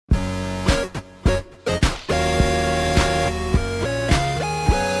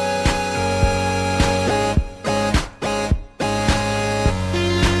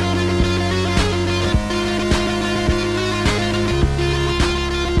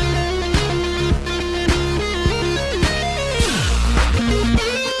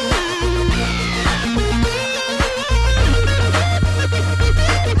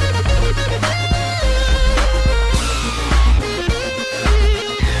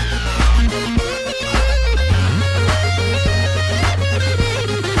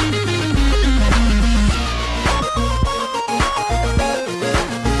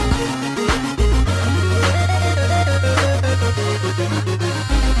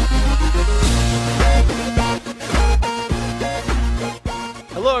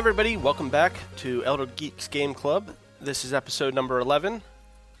everybody. Welcome back to Elder Geeks Game Club. This is episode number 11.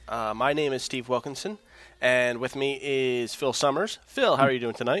 My name is Steve Wilkinson, and with me is Phil Summers. Phil, how are you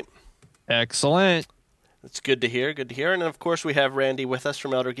doing tonight? Excellent. It's good to hear, And, of course, we have Randy with us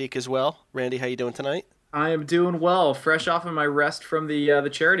from Elder Geek as well. Randy, how you doing tonight? I am doing well, fresh off of my rest from the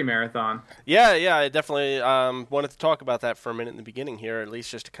charity marathon. Yeah, I definitely wanted to talk about that for a minute in the beginning here, at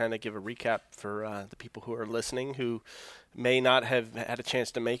least just to kind of give a recap for the people who are listening who may not have had a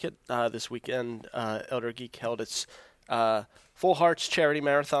chance to make it this weekend. Elder Geek held its Full Hearts charity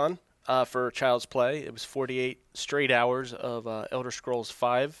marathon for Child's Play. It was 48 straight hours of Elder Scrolls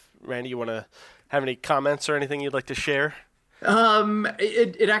V. Randy, you want to have any comments or anything you'd like to share?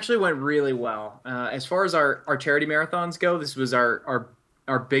 It actually went really well. As far as our charity marathons go, this was our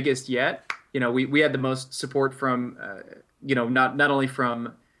biggest yet. You know, we had the most support from, not only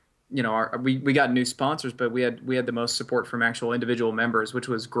from, we got new sponsors, but we had the most support from actual individual members, which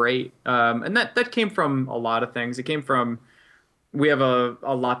was great. And that came from a lot of things. It came from, we have a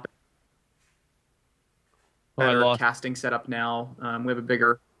lot better casting setup now. We have a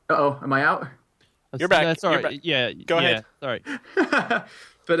bigger, am I out? You're back. That's all right. Back. Yeah. Go ahead. All right.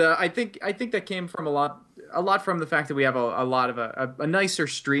 But I think that came from a lot from the fact that we have a lot of a nicer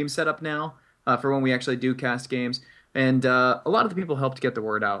stream setup now for when we actually do cast games, and a lot of the people helped get the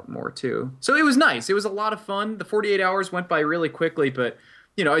word out more too. So it was nice. It was a lot of fun. The 48 hours went by really quickly, but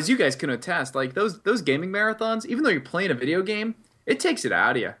as you guys can attest, like those gaming marathons, even though you're playing a video game, it takes it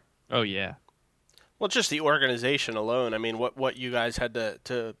out of you. Oh yeah. Well, just the organization alone. I mean, what you guys had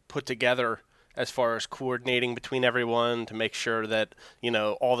to put together as far as coordinating between everyone to make sure that,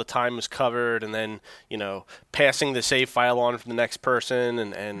 all the time was covered, and then, passing the save file on for the next person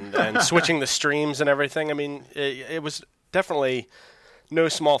and switching the streams and everything. I mean, it was definitely no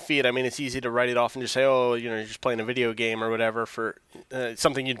small feat. I mean, it's easy to write it off and just say, you're just playing a video game or whatever for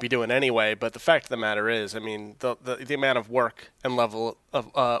something you'd be doing anyway. But the fact of the matter is, I mean, the amount of work and level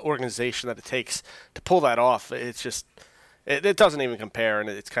of organization that it takes to pull that off, it's just... It doesn't even compare, and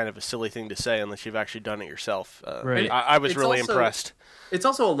it's kind of a silly thing to say unless you've actually done it yourself. Right. I was really impressed. It's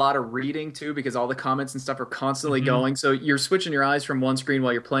also a lot of reading, too, because all the comments and stuff are constantly going. So you're switching your eyes from one screen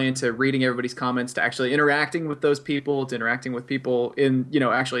while you're playing to reading everybody's comments to actually interacting with those people, to interacting with people in,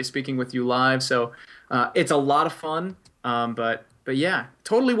 actually speaking with you live. So it's a lot of fun, but yeah,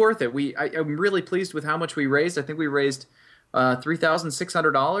 totally worth it. I'm really pleased with how much we raised. I think we raised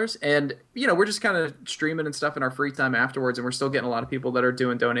 $3,600, and we're just kind of streaming and stuff in our free time afterwards, and we're still getting a lot of people that are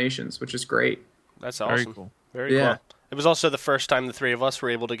doing donations, which is great. That's awesome. Very cool. Very cool. It was also the first time the three of us were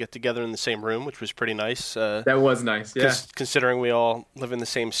able to get together in the same room, which was pretty nice. That was nice, yeah. Considering we all live in the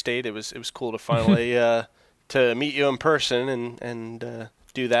same state, it was cool to finally to meet you in person and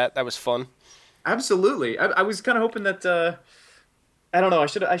do that. That was fun. Absolutely. I was kind of hoping that. I don't know. I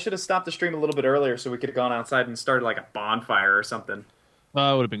should have stopped the stream a little bit earlier so we could have gone outside and started like a bonfire or something.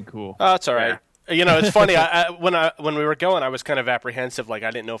 Oh, it would have been cool. Oh, that's all right. Yeah. It's funny. When we were going, I was kind of apprehensive. Like,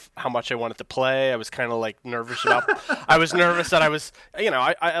 I didn't know how much I wanted to play. I was kind of like nervous about. I was nervous that I was.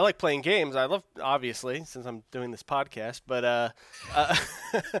 I like playing games. I love, obviously, since I'm doing this podcast. But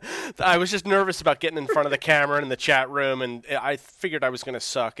I was just nervous about getting in front of the camera and in the chat room, and I figured I was going to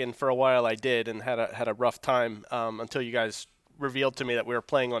suck. And for a while, I did, and had a rough time until you guys revealed to me that we were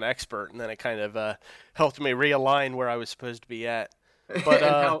playing on expert, and then it kind of helped me realign where I was supposed to be at. But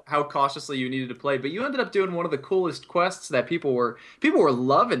and how cautiously you needed to play. But you ended up doing one of the coolest quests that people were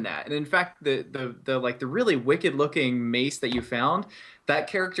loving that. And in fact, the really wicked looking mace that you found, that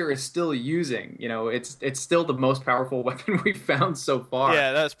character is still using. It's still the most powerful weapon we've found so far.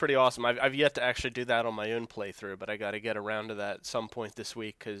 Yeah, that's pretty awesome. I've yet to actually do that on my own playthrough, but I got to get around to that at some point this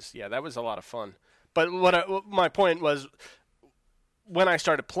week because that was a lot of fun. But my point was, when I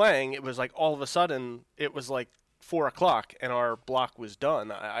started playing, it was like all of a sudden it was like 4 o'clock and our block was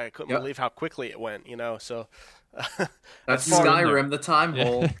done. I couldn't believe how quickly it went, So that's Skyrim, the time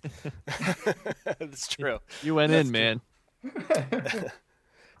hole. That's true. You went in, man.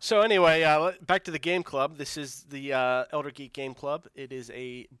 So anyway, back to the game club. This is the Elder Geek Game Club. It is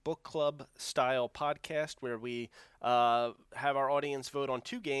a book club style podcast where we have our audience vote on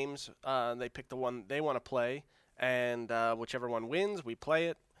 2 games. They pick the one they want to play. And whichever one wins, we play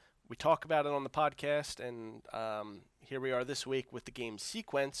it. We talk about it on the podcast. And here we are this week with the game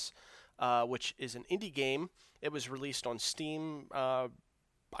Sequence, which is an indie game. It was released on Steam, I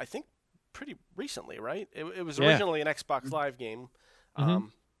think, pretty recently, right? It was originally an Xbox Live game.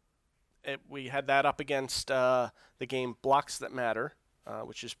 We had that up against the game Blocks That Matter,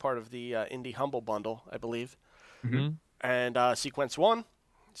 which is part of the Indie Humble Bundle, I believe. And Sequence won.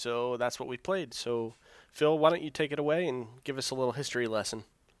 So that's what we played. So, Phil, why don't you take it away and give us a little history lesson?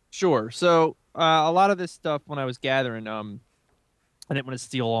 Sure. So a lot of this stuff when I was gathering, I didn't want to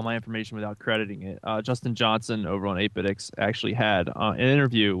steal all my information without crediting it. Justin Johnson over on 8BitX actually had an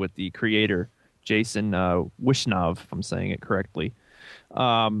interview with the creator, Jason Wishnov, if I'm saying it correctly.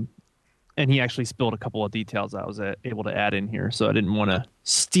 And he actually spilled a couple of details I was able to add in here, so I didn't want to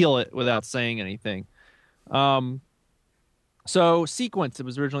steal it without saying anything. So Sequence, it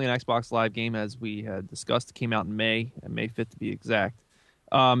was originally an Xbox Live game, as we had discussed. It came out in May 5th to be exact.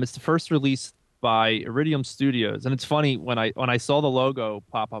 It's the first release by Iridium Studios, and it's funny when I saw the logo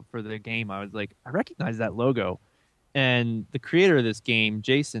pop up for the game, I was like, I recognize that logo. And the creator of this game,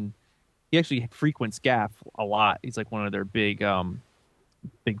 Jason, he actually frequents GAF a lot. He's like one of their big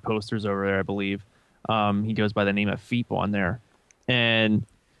posters over there, I believe. He goes by the name of Feep on there. And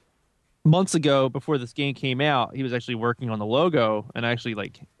months ago, before this game came out, he was actually working on the logo, and I actually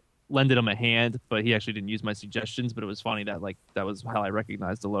lended him a hand, but he actually didn't use my suggestions. But it was funny that that was how I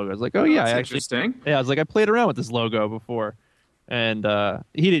recognized the logo. I was like, oh yeah, That's I actually, interesting. yeah, I was like, I played around with this logo before, and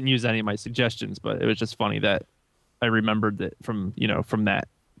he didn't use any of my suggestions, but it was just funny that I remembered that from that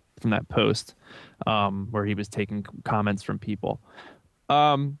post where he was taking comments from people.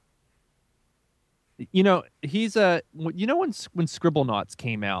 He's when Scribblenauts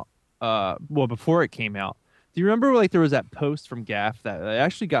came out, before it came out, do you remember there was that post from GAF that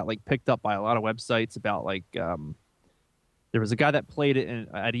actually got picked up by a lot of websites about there was a guy that played it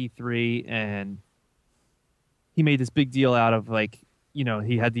at E3, and he made this big deal out of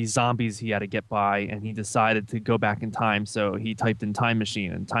he had these zombies he had to get by, and he decided to go back in time, so he typed in time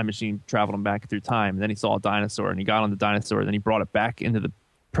machine, and time machine traveled him back through time, and then he saw a dinosaur, and he got on the dinosaur, and then he brought it back into the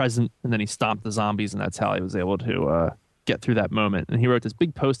present, and then he stomped the zombies, and that's how he was able to get through that moment. And he wrote this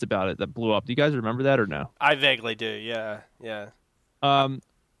big post about it that blew up. Do you guys remember that or no? I vaguely do. Yeah.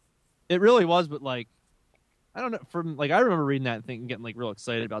 It really was, but I don't know. I remember reading that and getting real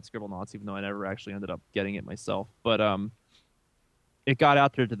excited about Scribblenauts, even though I never actually ended up getting it myself. But it got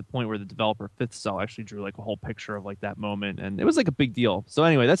out there to the point where the developer Fifth Cell actually drew a whole picture of that moment, and it was a big deal. So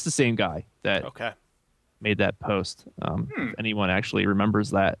anyway, that's the same guy that made that post. If anyone actually remembers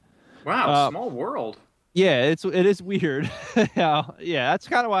that. Wow, small world. Yeah, it is weird. Yeah, that's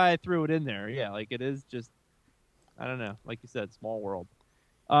kind of why I threw it in there. Yeah, it is just, I don't know, like you said, small world.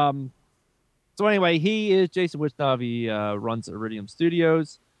 So anyway, he is Jason Wishnov. He runs Iridium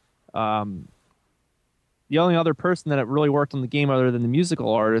Studios. The only other person that really worked on the game other than the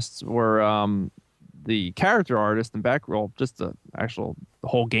musical artists were the character artist and just the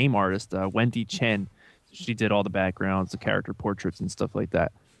whole game artist, Wendy Chen. She did all the backgrounds, the character portraits, and stuff like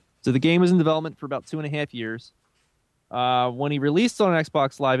that. So the game was in development for about 2.5 years. When he released on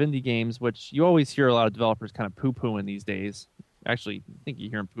Xbox Live Indie Games, which you always hear a lot of developers kind of poo-pooing these days. Actually, I think you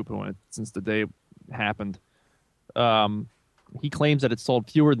hear him poo-pooing it since the day it happened. He claims that it sold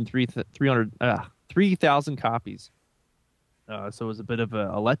fewer than 3,000 copies. So it was a bit of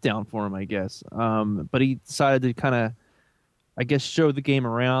a letdown for him, I guess. But he decided to kind of, I guess, show the game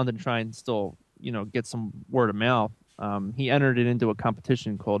around and try and still, get some word of mouth. He entered it into a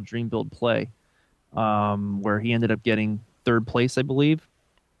competition called Dream Build Play, where he ended up getting third place, I believe.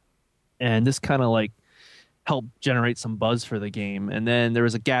 And this kind of helped generate some buzz for the game. And then there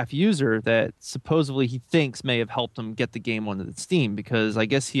was a GAF user that supposedly he thinks may have helped him get the game onto Steam, because I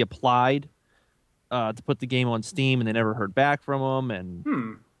guess he applied to put the game on Steam and they never heard back from him.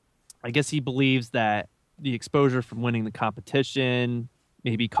 And I guess he believes that the exposure from winning the competition,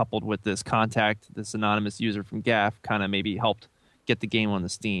 maybe coupled with this anonymous user from GAF, kind of maybe helped get the game on the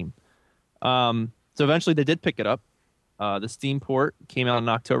Steam. So eventually they did pick it up. The Steam port came out on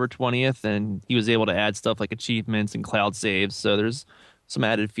October 20th, and he was able to add stuff like achievements and cloud saves. So there's some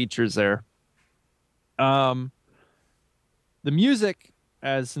added features there. The music,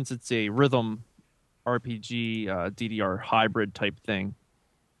 since it's a rhythm RPG, DDR hybrid type thing,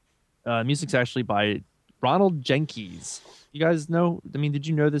 music's actually by Ronald Jenkins. You guys know? I mean, did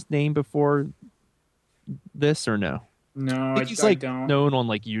you know this name before this or no? No, I think he's don't. known on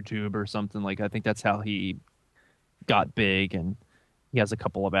YouTube or something. I think that's how he got big, and he has a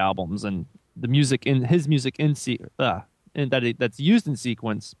couple of albums, and the music in his music that's used in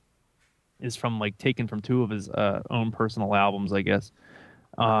Sequence is from taken from two of his own personal albums, I guess.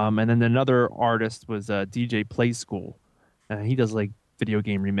 And then another artist was DJ Play School. He does video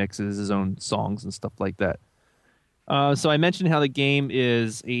game remixes, his own songs and stuff like that. So I mentioned how the game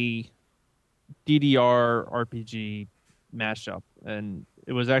is a DDR RPG mashup, and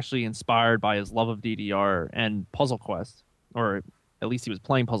it was actually inspired by his love of DDR and Puzzle Quest, or at least he was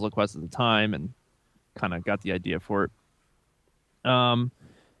playing Puzzle Quest at the time and kind of got the idea for it.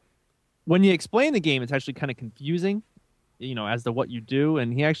 When you explain the game, it's actually kind of confusing. as to what you do.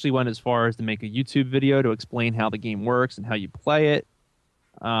 And he actually went as far as to make a YouTube video to explain how the game works and how you play it.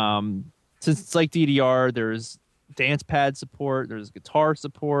 Since it's like DDR, there's dance pad support, there's guitar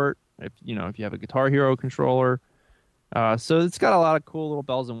support. If you have a Guitar Hero controller, so it's got a lot of cool little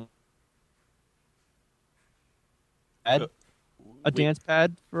bells and a dance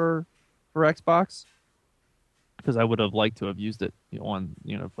pad for Xbox, because I would have liked to have used it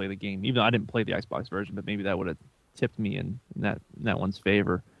to play the game. Even though I didn't play the Xbox version, but maybe that would have tipped me in that one's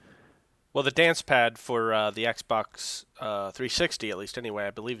favor. Well, the dance pad for the Xbox 360, at least anyway,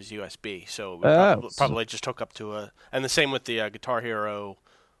 I believe is USB. So we probably just hook up to and the same with the Guitar Hero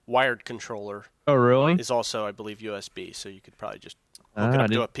wired controller. Oh, really? Is also, I believe, USB. So you could probably just hook it up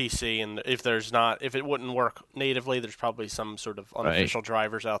to a PC, and if it wouldn't work natively, there's probably some sort of unofficial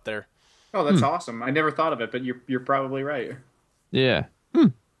drivers out there. Oh, that's awesome! I never thought of it, but you're probably right. Yeah.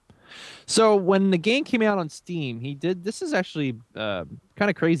 So when the game came out on Steam, this is actually kind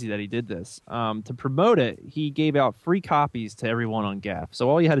of crazy that he did this. To promote it, he gave out free copies to everyone on GAF. So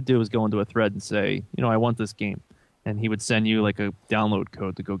all you had to do was go into a thread and say, I want this game. And he would send you like a download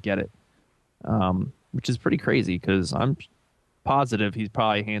code to go get it, which is pretty crazy because I'm positive he's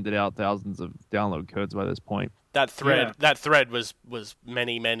probably handed out thousands of download codes by this point. That thread was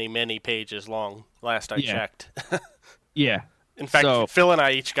many, many, many pages long last I checked. Yeah. In fact, Phil and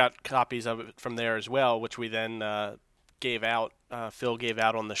I each got copies of it from there as well, which we then gave out. Phil gave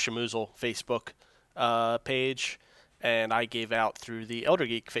out on the Shamoozle Facebook page, and I gave out through the Elder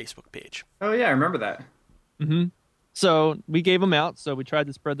Geek Facebook page. Oh, yeah, I remember that. Mm-hmm. So we gave them out, so we tried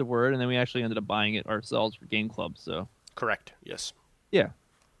to spread the word, and then we actually ended up buying it ourselves for Game Club. So correct, yes. Yeah.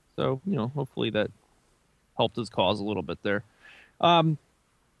 So, hopefully that helped his cause a little bit there.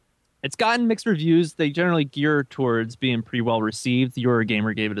 It's gotten mixed reviews. They generally gear towards being pretty well received.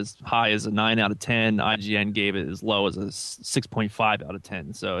 Eurogamer gave it as high as a 9 out of 10. IGN gave it as low as a 6.5 out of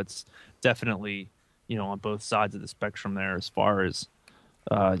 10. So it's definitely, on both sides of the spectrum there as far as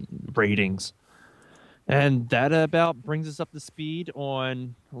ratings. And that about brings us up to speed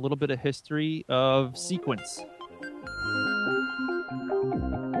on a little bit of history of Sequence.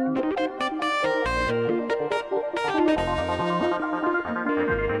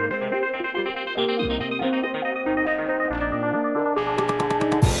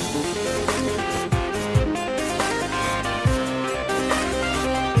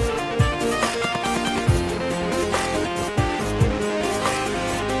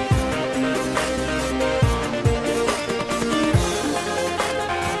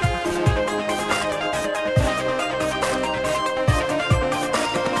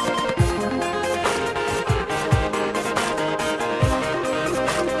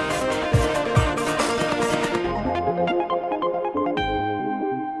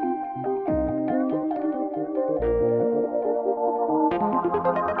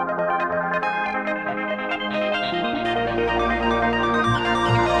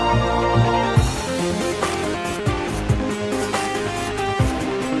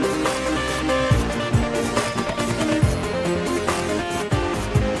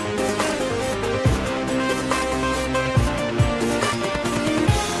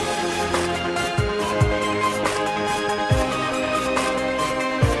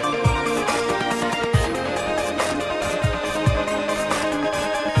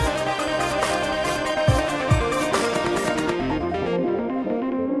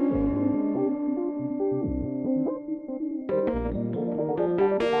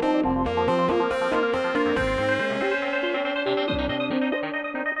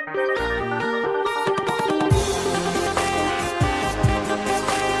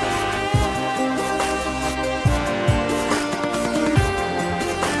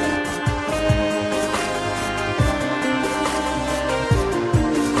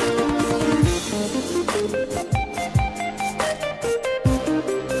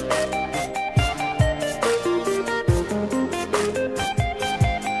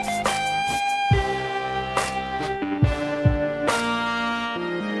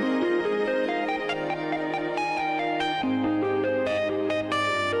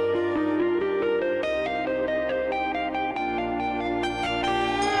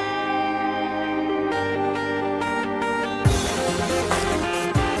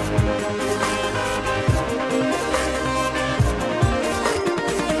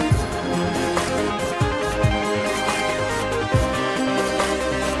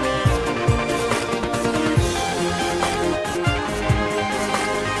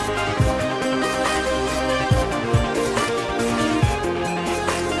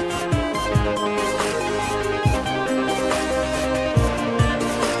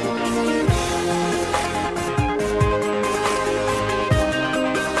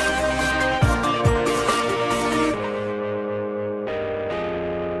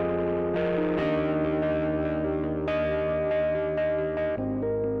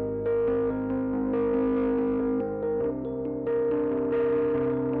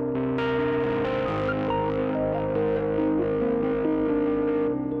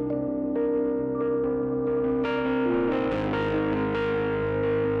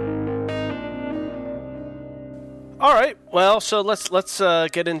 All right. Well, so let's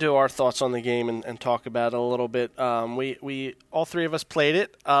get into our thoughts on the game and talk about it a little bit. We all three of us played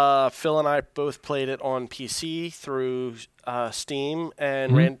it. Phil and I both played it on PC through Steam,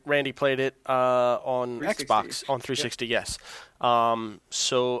 and Randy played it on 360. Xbox on 360. Yep. Yes.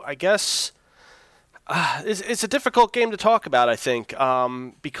 So I guess it's a difficult game to talk about. I think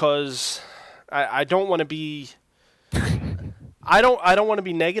because I don't want to be. I don't want to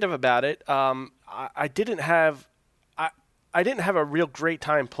be negative about it. I didn't have a real great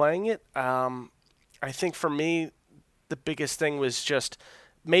time playing it. I think for me, the biggest thing was just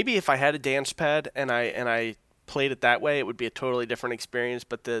maybe if I had a dance pad and I played it that way, it would be a totally different experience.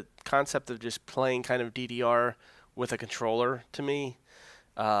 But the concept of just playing kind of DDR with a controller to me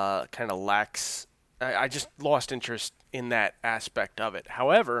kind of lacks. I just lost interest in that aspect of it.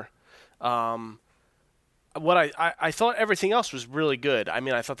 However, what I thought everything else was really good. I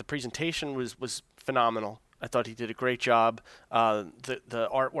mean, I thought the presentation was phenomenal. I thought he did a great job. The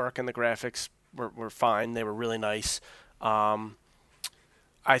artwork and the graphics were fine. They were really nice.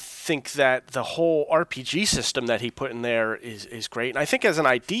 I think that the whole RPG system that he put in there is great. And I think as an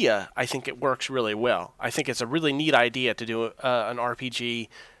idea, I think it works really well. I think it's a really neat idea to do an RPG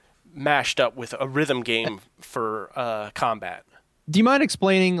mashed up with a rhythm game for combat. Do you mind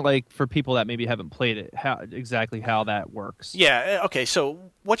explaining, like, for people that maybe haven't played it, exactly how that works? Yeah. Okay. So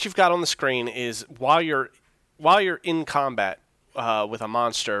what you've got on the screen is while you're in combat with a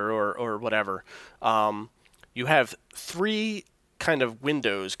monster or whatever, you have three kind of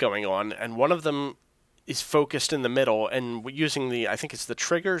windows going on, and one of them is focused in the middle, and using I think it's the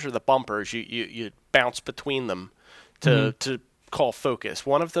triggers or the bumpers, you bounce between them to call focus.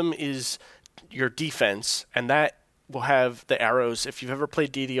 One of them is your defense, and that will have the arrows. If you've ever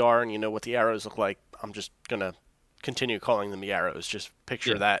played DDR and you know what the arrows look like, I'm just going to continue calling them the arrows. Just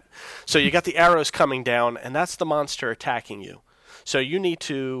picture that. So you got the arrows coming down, and that's the monster attacking you. So you need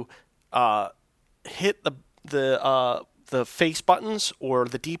to hit the face buttons or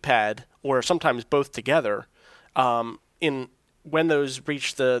the D-pad, or sometimes both together, when those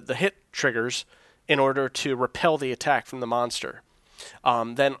reach the hit triggers in order to repel the attack from the monster.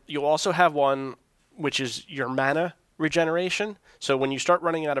 Then you'll also have one which is your mana regeneration. So when you start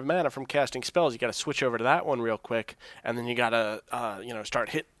running out of mana from casting spells, you got to switch over to that one real quick, and then you got to start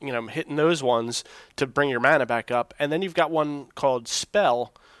hitting those ones to bring your mana back up. And then you've got one called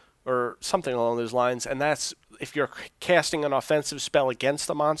spell or something along those lines, and that's if you're casting an offensive spell against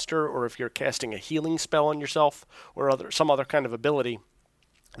the monster, or if you're casting a healing spell on yourself or some other kind of ability,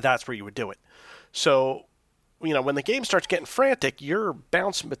 that's where you would do it. So when the game starts getting frantic, you're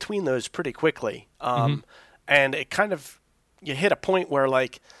bouncing between those pretty quickly. And it kind of, you hit a point where,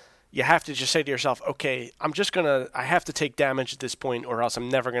 like, you have to just say to yourself, okay, I have to take damage at this point, or else I'm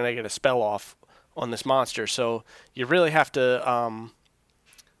never going to get a spell off on this monster. So you really have to,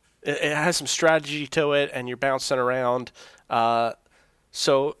 it has some strategy to it, and you're bouncing around.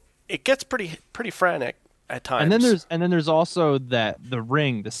 So it gets pretty frantic at times. And then there's also the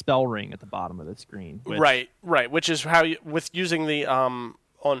spell ring at the bottom of the screen. Right. Which is how with using the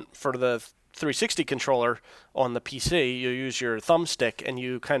for the 360 controller on the PC, you use your thumbstick and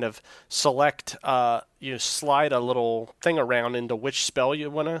you kind of select, you slide a little thing around into which spell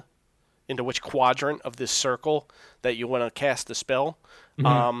into which quadrant of this circle that you want to cast the spell,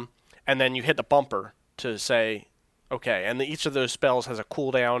 and then you hit the bumper to say, okay. And each of those spells has a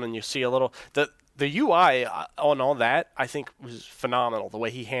cooldown, and you see a little the UI on all that, I think, was phenomenal. The way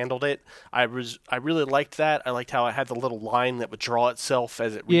he handled it, I really liked that. I liked how it had the little line that would draw itself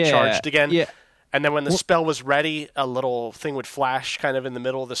as it recharged again. Yeah. And then when the spell was ready, a little thing would flash kind of in the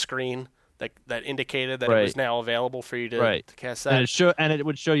middle of the screen that indicated that it was now available for you to cast that. And it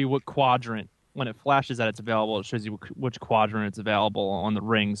would show you what quadrant. When it flashes that it's available, it shows you which quadrant it's available on the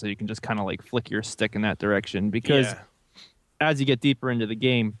ring, so you can just kind of like flick your stick in that direction. Because as you get deeper into the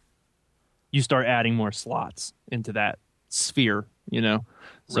game, you start adding more slots into that sphere,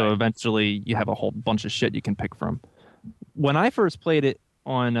 So eventually you have a whole bunch of shit you can pick from. When I first played it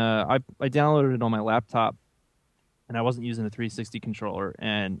on, I downloaded it on my laptop, and I wasn't using a 360 controller,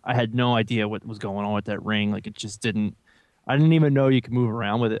 and I had no idea what was going on with that ring. Like, it just didn't. I didn't even know you could move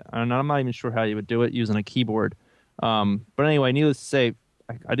around with it, and I'm not even sure how you would do it using a keyboard. But anyway, needless to say,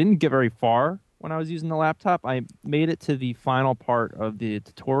 I didn't get very far when I was using the laptop. I made it to the final part of the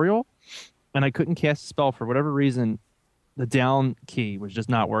tutorial, and I couldn't cast a spell for whatever reason. The down key was just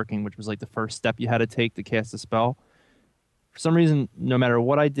not working, which was like the first step you had to take to cast a spell. For some reason, no matter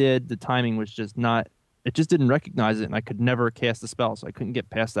what I did, the timing was just not. It just didn't recognize it, and I could never cast a spell, so I couldn't get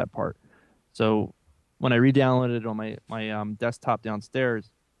past that part. So when I re-downloaded it on my desktop downstairs,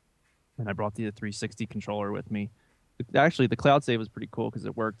 and I brought the 360 controller with me, Actually, the cloud save was pretty cool because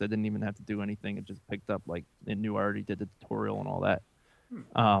it worked. I didn't even have to do anything. It just picked up like it knew I already did the tutorial and all that.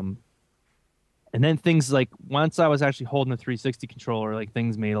 And then things like once I was actually holding the 360 controller, like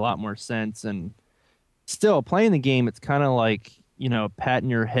things made a lot more sense. And still playing the game, it's kind of like, you know, patting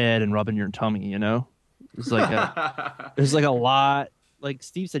your head and rubbing your tummy, you know? There's like a lot, like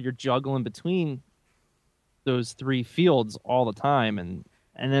Steve said, you're juggling between those three fields all the time. And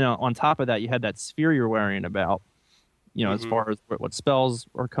then on top of that, you had that sphere you're worrying about, you know, as far as what spells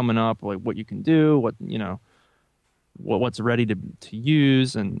are coming up, like what you can do, what, you know, what's ready to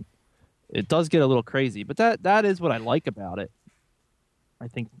use. And it does get a little crazy, but that is what I like about it. I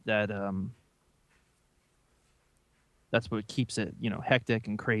think that that's what keeps it, you know, hectic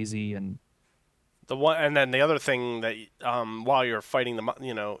and crazy. And then the other thing that while you're fighting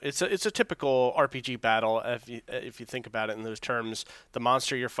you know, it's a typical RPG battle if you think about it in those terms. The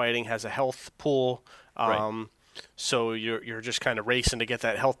monster you're fighting has a health pool, right. So you're just kind of racing to get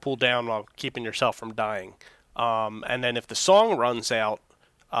that health pool down while keeping yourself from dying. And then if the song runs out,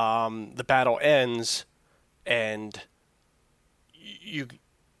 the battle ends, and you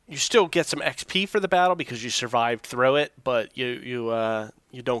still get some XP for the battle because you survived through it, but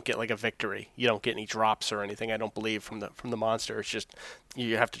you don't get like a victory. You don't get any drops or anything, I don't believe, from the monster. It's just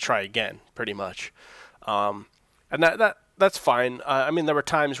you have to try again, pretty much. And that's fine. I mean, there were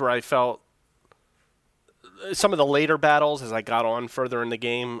times where I felt some of the later battles, as I got on further in the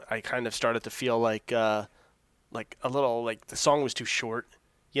game, I kind of started to feel like a little like the song was too short.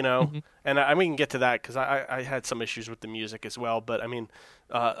 You know, and we can get to that because I had some issues with the music as well. But I mean,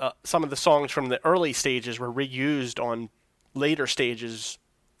 some of the songs from the early stages were reused on later stages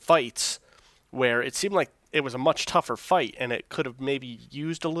fights, where it seemed like it was a much tougher fight, and it could have maybe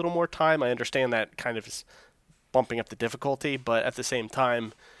used a little more time. I understand that kind of is bumping up the difficulty, but at the same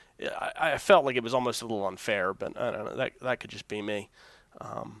time, I felt like it was almost a little unfair. But I don't know, that could just be me.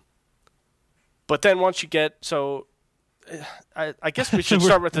 But then once you get I guess we should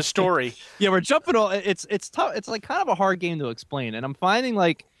start with the story. Yeah, we're jumping all. It's tough. It's like kind of a hard game to explain, and I'm finding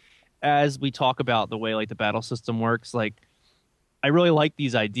like as we talk about the way like the battle system works, like I really like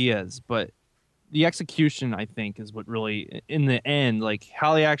these ideas, but the execution I think is what really in the end, like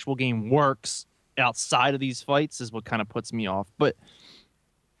how the actual game works outside of these fights is what kind of puts me off. But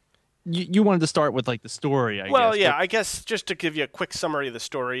you wanted to start with like the story, I guess. Well, yeah, I guess just to give you a quick summary of the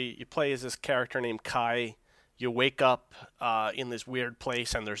story, you play as this character named Kai. You wake up in this weird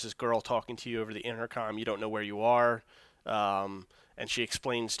place, and there's this girl talking to you over the intercom. You don't know where you are, and she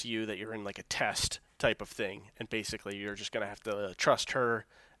explains to you that you're in like a test type of thing, and basically you're just going to have to trust her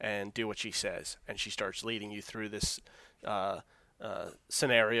and do what she says. And she starts leading you through this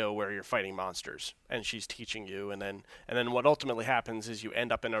scenario where you're fighting monsters, and she's teaching you. And then what ultimately happens is you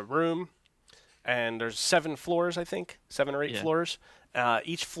end up in a room, and there's 7 floors, I think, 7 or 8 floors.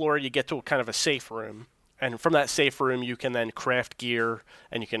 Each floor you get to kind of a safe room. And from that safe room, you can then craft gear,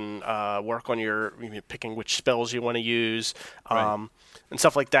 and you can work on picking which spells you want to use, and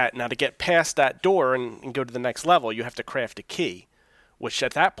stuff like that. Now, to get past that door and go to the next level, you have to craft a key, which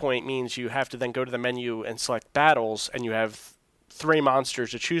at that point means you have to then go to the menu and select battles, and you have 3 monsters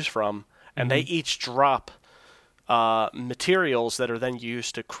to choose from, and they each drop materials that are then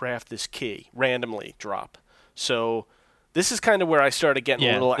used to craft this key, randomly drop. So this is kind of where I started getting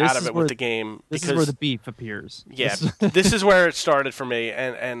a little out of it with the game. This is where the beef appears. Yeah, this is where it started for me.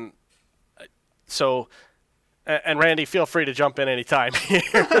 And Randy, feel free to jump in anytime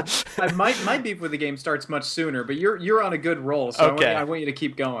here. My beef with the game starts much sooner, but you're on a good roll, so okay. I want you to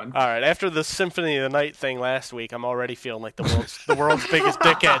keep going. All right, after the Symphony of the Night thing last week, I'm already feeling like the world's biggest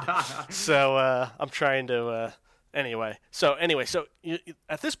dickhead. So I'm trying to anyway. So you,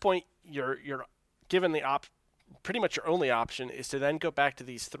 at this point, you're given the pretty much your only option is to then go back to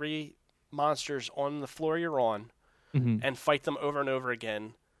these 3 monsters on the floor you're on and fight them over and over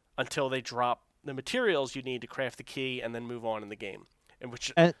again until they drop the materials you need to craft the key and then move on in the game.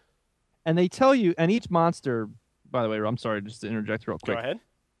 And they tell you, and each monster, by the way, I'm sorry, just to interject real quick. Go ahead.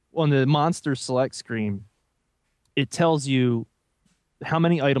 On the monster select screen, it tells you how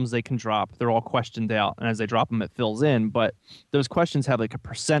many items they can drop. They're all questioned out, and as they drop them, it fills in. But those questions have like a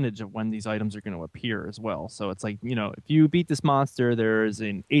percentage of when these items are going to appear as well. So it's like, you know, if you beat this monster, there is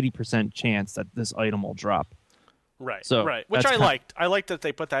an 80% chance that this item will drop. Right, so right. Which I liked. I liked that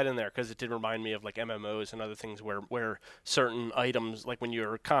they put that in there because it did remind me of like MMOs and other things where certain items, like when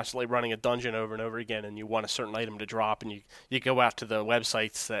you're constantly running a dungeon over and over again and you want a certain item to drop, and you go out to the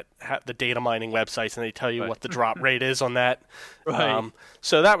websites that have the data mining websites, and they tell you what the drop rate is on that. Right.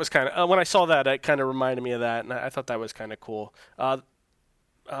 So that was kind of when I saw that, it kind of reminded me of that, and I thought that was kind of cool.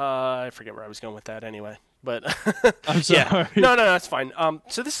 I forget where I was going with that anyway. But I'm sorry. yeah, no, that's fine.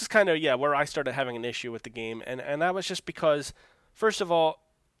 So this is kind of where I started having an issue with the game, and that was just because, first of all,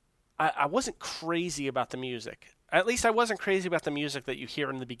 I wasn't crazy about the music. At least I wasn't crazy about the music that you hear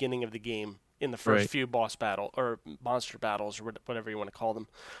in the beginning of the game in the first few boss battle or monster battles or whatever you want to call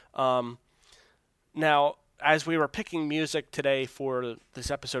them. Now, as we were picking music today for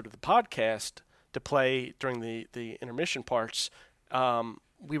this episode of the podcast to play during the intermission parts,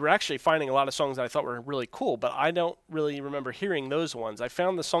 we were actually finding a lot of songs that I thought were really cool, but I don't really remember hearing those ones. I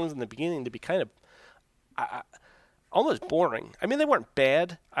found the songs in the beginning to be kind of almost boring. I mean, they weren't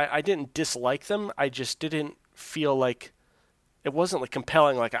bad. I didn't dislike them. I just didn't feel like it wasn't like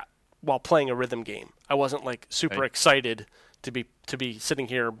compelling while playing a rhythm game. I wasn't like super excited to be sitting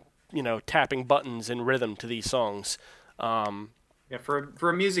here, tapping buttons in rhythm to these songs. Yeah, for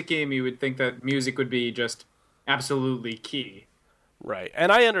a music game, you would think that music would be just absolutely key. Right,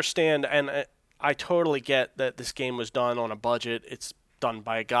 and I understand, and I totally get that this game was done on a budget. It's done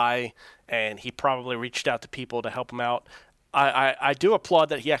by a guy, and he probably reached out to people to help him out. I do applaud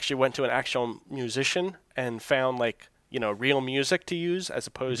that he actually went to an actual musician and found real music to use as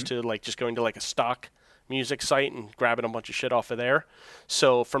opposed to just going to a stock music site and grabbing a bunch of shit off of there.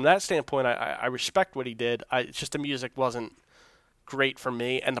 So from that standpoint, I respect what he did. It's just the music wasn't great for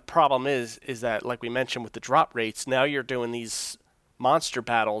me, and the problem is that, like we mentioned with the drop rates, now you're doing these monster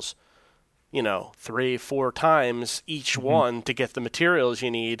battles 3-4 times each one to get the materials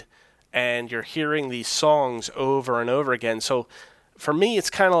you need, and you're hearing these songs over and over again. So for me, it's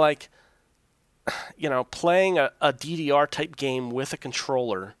kind of like playing a DDR type game with a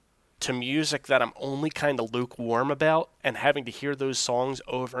controller to music that I'm only kind of lukewarm about, and having to hear those songs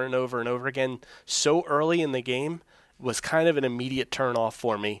over and over and over again so early in the game was kind of an immediate turn off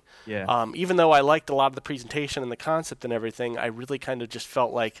for me. Yeah. Even though I liked a lot of the presentation and the concept and everything, I really kind of just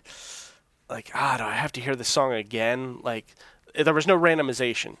felt like, do I have to hear this song again? There was no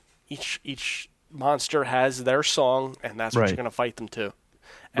randomization. Each monster has their song, and that's what you're going to fight them to.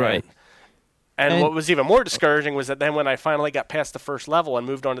 And what was even more discouraging was that then when I finally got past the first level and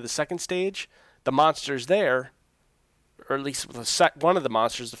moved on to the second stage, the monsters there, or at least one of the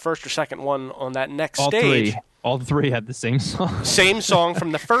monsters, the first or second one on that next stage. All three had the same song. Same song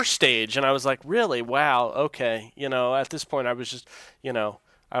from the first stage, and I was like, really? Wow, okay. At this point I was just,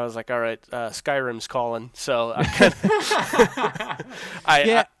 I was like, all right, Skyrim's calling. So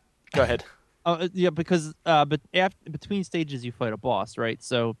go ahead. Because between stages you fight a boss, right?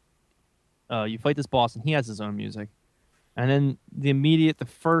 So you fight this boss, and he has his own music. And then the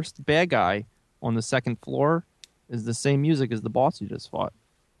first bad guy on the second floor is the same music as the boss you just fought.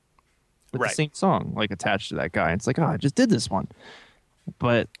 With the same song, attached to that guy. It's like, I just did this one.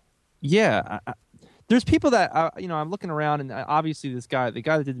 But, yeah, there's people that, I'm looking around, and obviously the guy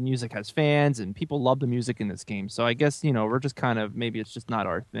that did the music has fans, and people love the music in this game. So I guess, we're just kind of, maybe it's just not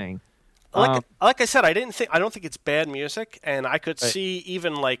our thing. Like I said, I don't think it's bad music, and I could see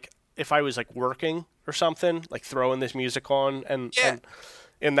even, if I was, working or something, throwing this music on, and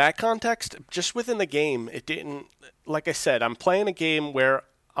in that context, just within the game, it didn't, like I said, I'm playing a game where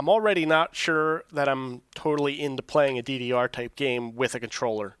I'm already not sure that I'm totally into playing a DDR type game with a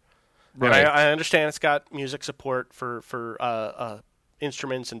controller. Right. And I understand it's got music support for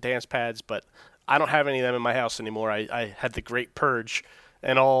instruments and dance pads, but I don't have any of them in my house anymore. I had the Great Purge,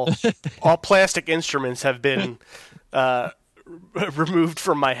 and all plastic instruments have been removed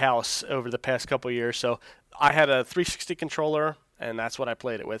from my house over the past couple of years. So I had a 360 controller, and that's what I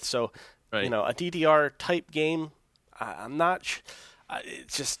played it with. So a DDR type game, I'm not.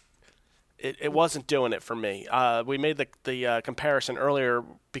 It's just it wasn't doing it for me. We made the comparison earlier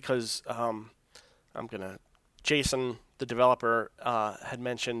because Jason, the developer, had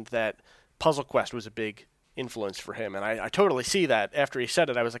mentioned that Puzzle Quest was a big influence for him, and I totally see that. After he said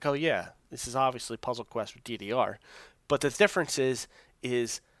it, I was like, oh yeah, this is obviously Puzzle Quest with DDR. But the difference is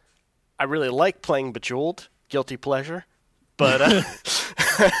I really like playing Bejeweled, guilty pleasure, but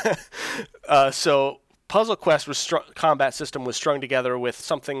so Puzzle Quest combat system was strung together with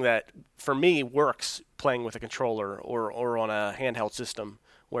something that, for me, works playing with a controller or on a handheld system.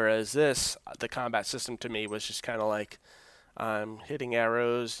 Whereas the combat system to me was just kind of like I'm hitting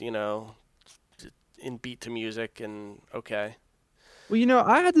arrows, in beat to music, and okay. Well,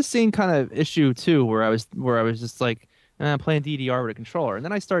 I had the same kind of issue too, where I was just like playing DDR with a controller, and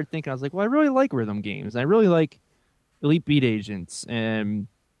then I started thinking, I was like, well, I really like rhythm games. I really like Elite Beat Agents and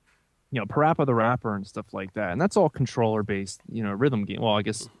Parappa the Rapper and stuff like that, and that's all controller based, rhythm game. Well, I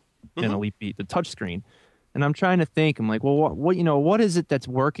guess in Elite Beat, the touchscreen. And I'm trying to think. I'm like, well, what is it that's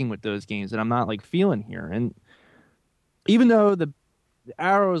working with those games that I'm not feeling here? And even though the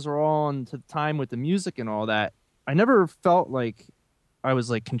arrows were all on to time with the music and all that, I never felt like I was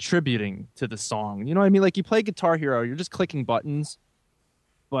like contributing to the song. You know what I mean? Like you play Guitar Hero, you're just clicking buttons,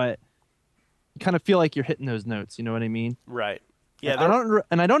 but you kind of feel like you're hitting those notes. You know what I mean? Right. Yeah.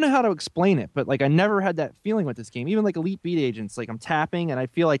 I don't know how to explain it, but like I never had that feeling with this game. Even like Elite Beat Agents, like I'm tapping and I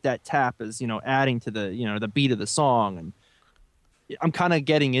feel like that tap is, adding to the, the beat of the song, and I'm kind of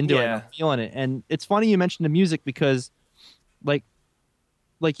getting into it and I'm feeling it. And it's funny you mentioned the music because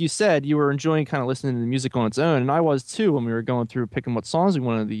like you said, you were enjoying kind of listening to the music on its own, and I was too when we were going through picking what songs we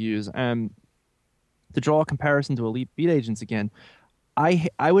wanted to use. And to draw a comparison to Elite Beat Agents again, I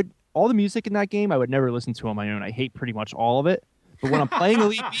would all the music in that game I would never listen to on my own. I hate pretty much all of it. But when I'm playing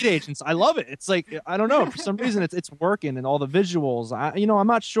Elite Beat Agents, I love it. It's like I don't know, for some reason it's working, and all the visuals.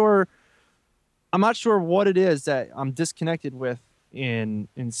 I'm not sure what it is that I'm disconnected with in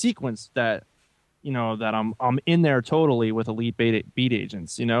sequence that that I'm in there totally with Elite Beat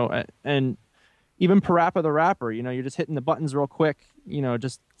Agents. And even Parappa the Rapper. You're just hitting the buttons real quick.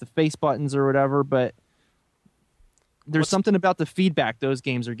 Just the face buttons or whatever. But there's something about the feedback those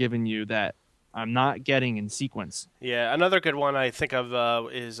games are giving you that I'm not getting in sequence. Yeah, another good one I think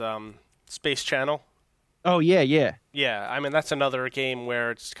of is Space Channel. Oh, yeah. Yeah, I mean, that's another game where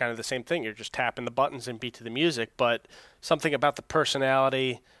it's kind of the same thing. You're just tapping the buttons and beat to the music, but something about the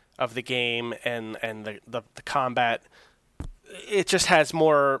personality of the game and the combat, it just has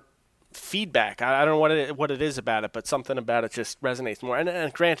more feedback. I don't know what it is about it, but something about it just resonates more.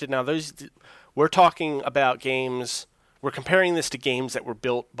 And granted, now we're talking about games. We're comparing this to games that were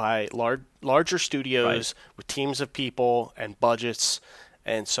built by larger studios with teams of people and budgets,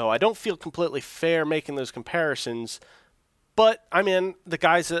 and so I don't feel completely fair making those comparisons. But I mean, the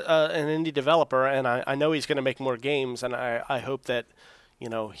guy's an indie developer, and I know he's going to make more games, and I hope that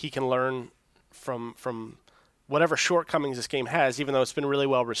he can learn from whatever shortcomings this game has. Even though it's been really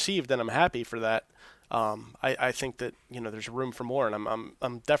well received, and I'm happy for that. I think that there's room for more, and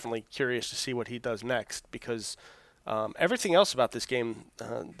I'm definitely curious to see what he does next because. Everything else about this game,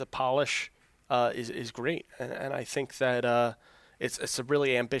 the polish is great, and I think that it's a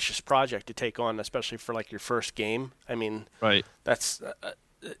really ambitious project to take on, especially for like your first game. I mean, that's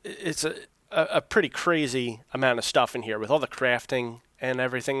it's a pretty crazy amount of stuff in here with all the crafting and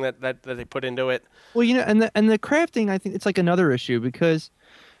everything that they put into it. Well, and the crafting, I think it's like another issue because.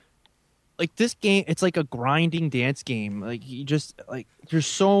 Like this game, it's like a grinding dance game. Like you just there's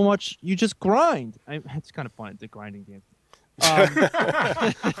so much you just grind. It's kind of fun, the grinding dance.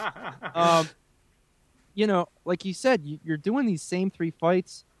 Like you said, you're doing these same 3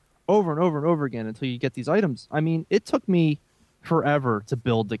 fights over and over and over again until you get these items. I mean, it took me forever to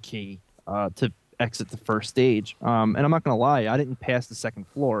build the key to exit the first stage. And I'm not gonna lie, I didn't pass the second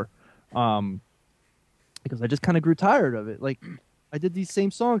floor because I just kind of grew tired of it. Like. I did these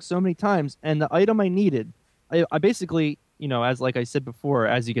same songs so many times, and the item I needed, I basically, as like I said before,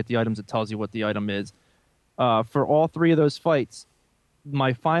 as you get the items, it tells you what the item is. For all 3 of those fights,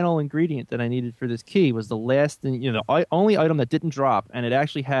 my final ingredient that I needed for this key was the last thing, the only item that didn't drop, and it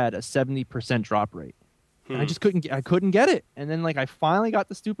actually had a 70% drop rate. And I just couldn't get it. And then like I finally got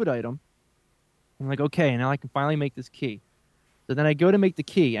the stupid item. I'm like, okay, now I can finally make this key. So then I go to make the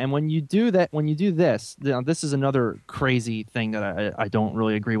key, and when you do this, this is another crazy thing that I don't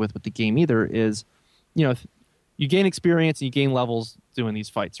really agree with the game either, is, you gain experience and you gain levels doing these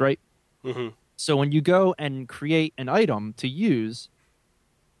fights, right? Mm-hmm. So when you go and create an item to use,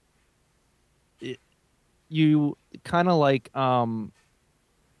 you kind of like...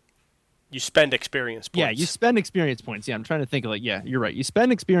 you spend experience points. Yeah, you spend experience points. Yeah, I'm trying to think of yeah, you're right. You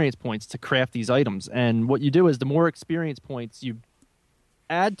spend experience points to craft these items. And what you do is the more experience points you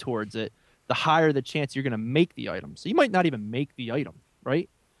add towards it, the higher the chance you're going to make the item. So you might not even make the item, right?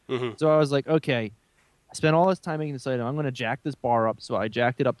 Mm-hmm. So I was like, okay, I spent all this time making this item. I'm going to jack this bar up. So I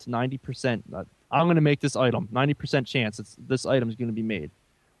jacked it up to 90%. I'm going to make this item. 90% chance this item is going to be made.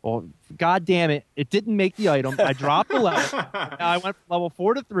 Well, God damn it. It didn't make the item. I dropped the level. I went from level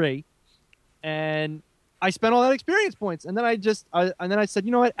 4 to 3. And I spent all that experience points, and then I said,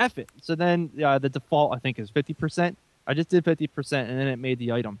 you know what, F it. So then the default I think is 50%. I just did 50%, and then it made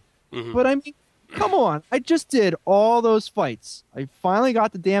the item. Mm-hmm. But I mean, come on, I just did all those fights. I finally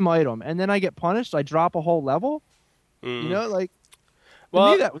got the damn item, and then I get punished. I drop a whole level. Mm.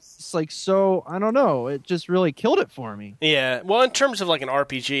 To me that was just like so. I don't know. It just really killed it for me. Yeah. Well, in terms of like an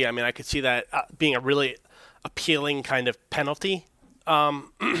RPG, I mean, I could see that being a really appealing kind of penalty.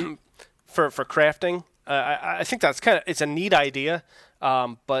 For crafting, I think that's it's a neat idea,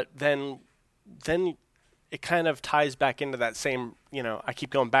 but then it kind of ties back into that same, I keep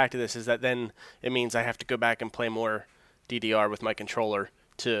going back to this, is that then it means I have to go back and play more DDR with my controller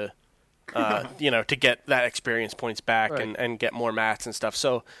to, to get that experience points back Right. and get more mats and stuff.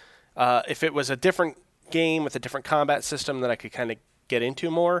 So if it was a different game with a different combat system that I could kind of get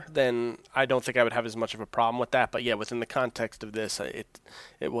into more, then I don't think I would have as much of a problem with that. But yeah, within the context of this,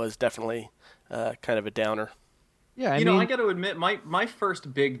 it was definitely kind of a downer. Yeah, I got to admit, my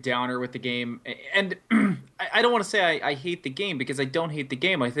first big downer with the game, and I don't want to say I hate the game, because I don't hate the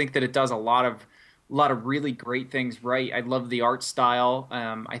game. I think that it does a lot of really great things right. I love the art style.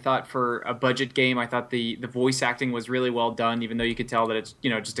 I thought for a budget game, I thought the voice acting was really well done, even though you could tell that it's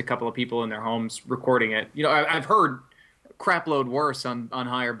just a couple of people in their homes recording it. I've heard crapload worse on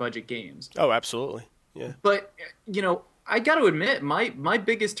higher budget games. Oh, absolutely. Yeah. But I got to admit, my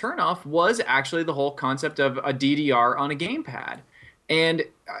biggest turnoff was actually the whole concept of a DDR on a gamepad. And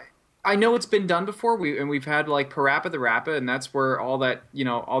I know it's been done before. We've had like Parappa the Rappa, and that's where all that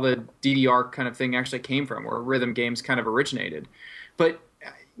all the DDR kind of thing actually came from, where rhythm games kind of originated. But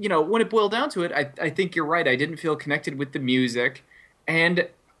when it boiled down to it, I think you're right. I didn't feel connected with the music, and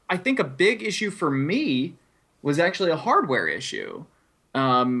I think a big issue for me was actually a hardware issue.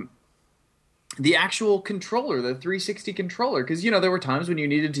 The actual controller, the 360 controller, because there were times when you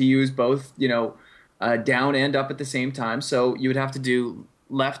needed to use both down and up at the same time, so you would have to do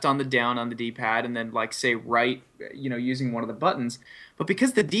left on the down on the D-pad and then like say right using one of the buttons. But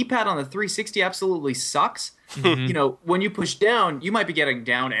because the D-pad on the 360 absolutely sucks, when you push down, you might be getting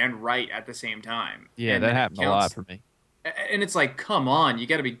down and right at the same time. Yeah, and that happened a lot for me. And it's like, come on,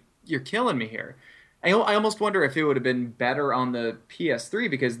 you're killing me here. I almost wonder if it would have been better on the PS3,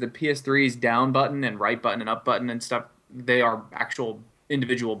 because the PS3's down button and right button and up button and stuff, they are actual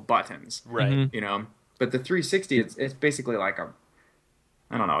individual buttons. Right. Mm-hmm. But the 360, it's basically like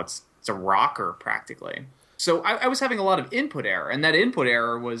it's a rocker practically. So I was having a lot of input error, and that input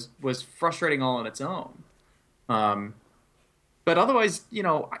error was frustrating all on its own. But otherwise,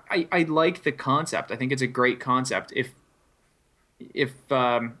 I like the concept. I think it's a great concept. If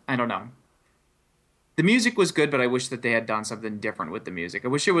I don't know. The music was good, but I wish that they had done something different with the music. I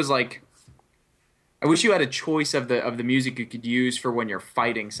wish it was like, I wish you had a choice of the music you could use for when you're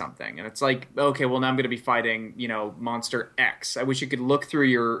fighting something. And it's like, okay, well now I'm going to be fighting, monster X. I wish you could look through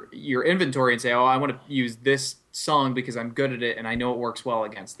your inventory and say, oh, I want to use this song because I'm good at it and I know it works well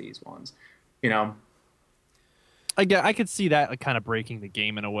against these ones. I could see that like kind of breaking the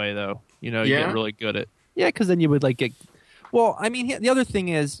game in a way, though. You Yeah? get really good at. Yeah, because then you would like get. Well, I mean, the other thing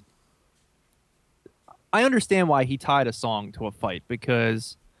is, I understand why he tied a song to a fight,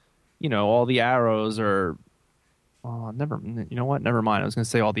 because, all the arrows are. Oh, never. You know what? Never mind. I was going to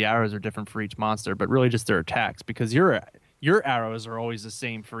say all the arrows are different for each monster, but really just their attacks, because your arrows are always the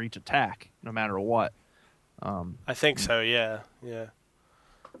same for each attack, no matter what. I think so. Yeah. Yeah.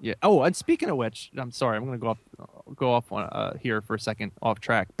 Yeah. Oh, and speaking of which, I'm sorry, I'm going to go off on, here for a second, off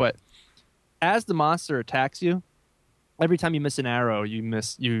track. But as the monster attacks you, every time you miss an arrow, you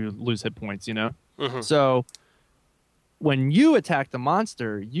lose hit points. Mm-hmm. So when you attack the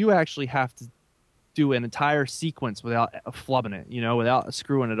monster, you actually have to do an entire sequence without flubbing it, without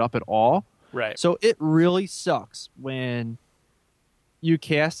screwing it up at all. Right. So it really sucks when you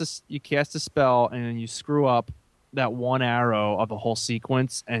cast a spell and then you screw up that one arrow of the whole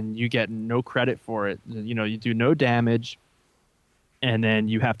sequence and you get no credit for it. You do no damage, and then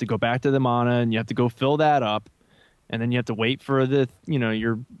you have to go back to the mana and you have to go fill that up, and then you have to wait for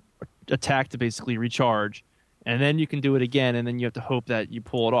your attack to basically recharge, and then you can do it again, and then you have to hope that you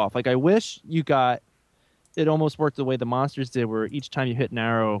pull it off. Like, I wish it almost worked the way the monsters did, where each time you hit an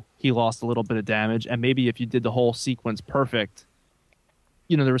arrow, he lost a little bit of damage, and maybe if you did the whole sequence perfect,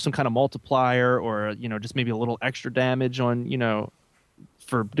 there was some kind of multiplier, or just maybe a little extra damage on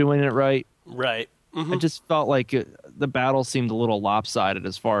for doing it right. Right. Mm-hmm. I just felt like the battle seemed a little lopsided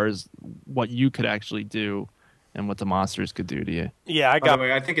as far as what you could actually do and what the monsters could do to you. Yeah, By the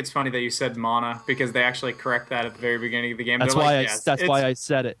way, I think it's funny that you said mana, because they actually correct that at the very beginning of the game. That's They're why like, why I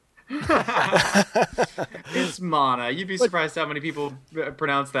said it. It's mana. You'd be surprised how many people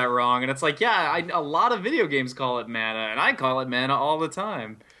pronounce that wrong. And it's like, a lot of video games call it mana, and I call it mana all the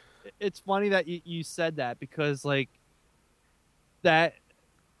time. It's funny that you said that, because like that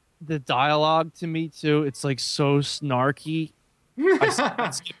the dialogue to me too, it's like so snarky.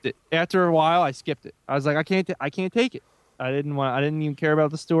 I skipped it. After a while, I skipped it. I was like, I can't take it. I didn't even care about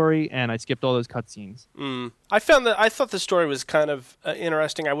the story, and I skipped all those cutscenes. I thought the story was kind of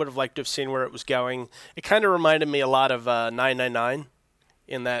interesting. I would have liked to have seen where it was going. It kind of reminded me a lot of 999,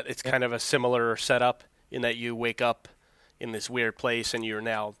 in that it's kind of a similar setup, in that you wake up in this weird place and you're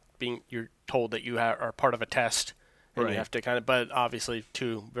told that you are part of a test. And you have to but obviously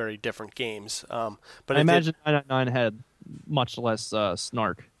two very different games. But I imagine 999 had much less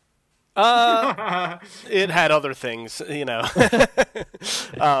snark. It had other things, you know.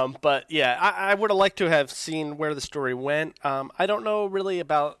 But yeah, I would have liked to have seen where the story went. I don't know really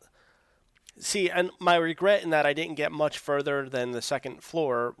about. See, and my regret in that I didn't get much further than the second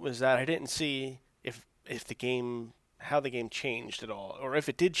floor was that I didn't see if the game, how the game changed at all, or if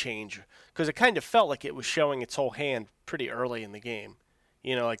it did change, because it kind of felt like it was showing its whole hand pretty early in the game.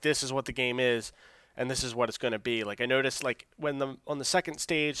 You know, like this is what the game is, and this is what it's going to be. Like I noticed, like on the second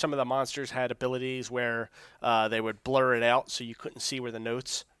stage, some of the monsters had abilities where they would blur it out so you couldn't see where the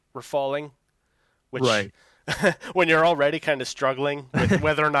notes were falling. Which, right. When you're already kind of struggling with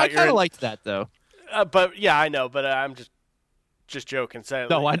whether or not I you're. kind of liked that though. But yeah, I know. But I'm just joking. So,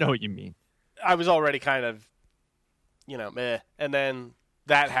 no, I know what you mean. I was already kind of, meh. And then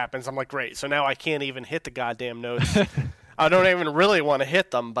that happens. I'm like, great. So now I can't even hit the goddamn notes. I don't even really want to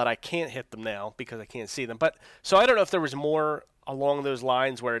hit them, but I can't hit them now because I can't see them. But so I don't know if there was more along those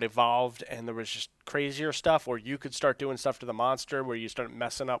lines where it evolved and there was just crazier stuff, or you could start doing stuff to the monster where you start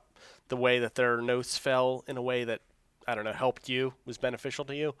messing up the way that their notes fell in a way that, I don't know, helped you, was beneficial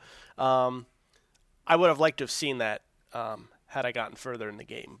to you. I would have liked to have seen that had I gotten further in the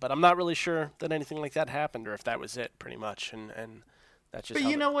game. But I'm not really sure that anything like that happened or if that was it pretty much. And that's just. But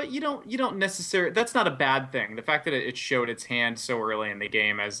you know what? You don't necessarily. That's not a bad thing. The fact that it showed its hand so early in the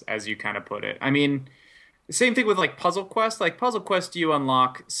game, as you kind of put it. I mean, same thing with like Puzzle Quest. Like Puzzle Quest, you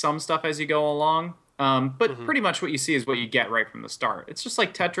unlock some stuff as you go along. But pretty much what you see is what you get right from the start. It's just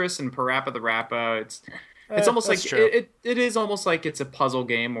like Tetris and Parappa the Rappa. It's almost like it is almost like it's a puzzle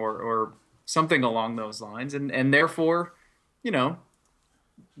game or something along those lines, and therefore,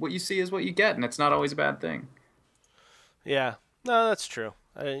 what you see is what you get, and it's not always a bad thing. Yeah, no, that's true.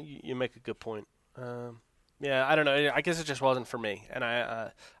 You make a good point. Yeah, I don't know. I guess it just wasn't for me, and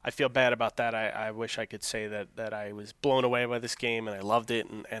I feel bad about that. I wish I could say that I was blown away by this game and I loved it,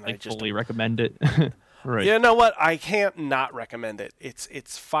 and I just fully recommend it. Right. You know what? I can't not recommend it. It's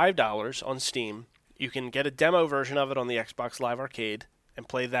 $5 on Steam. You can get a demo version of it on the Xbox Live Arcade and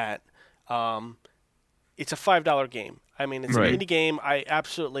play that. It's a $5 game. I mean, it's an indie game. I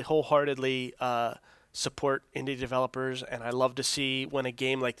absolutely wholeheartedly support indie developers, and I love to see when a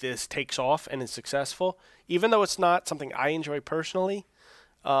game like this takes off and is successful, even though it's not something I enjoy personally.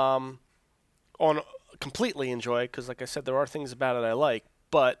 Completely enjoy, because like I said, there are things about it I like,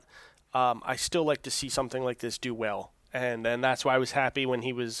 but I still like to see something like this do well. And that's why I was happy when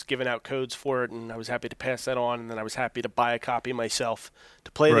he was giving out codes for it, and I was happy to pass that on, and then I was happy to buy a copy myself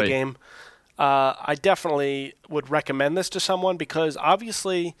to play the game. I definitely would recommend this to someone because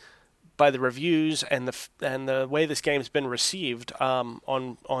obviously by the reviews and the way this game's been received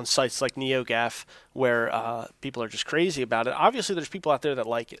on sites like NeoGAF, where people are just crazy about it, obviously there's people out there that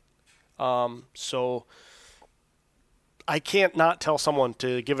like it. So I can't not tell someone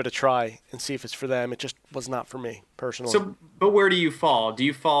to give it a try and see if it's for them. It just was not for me personally. So, but where do you fall? Do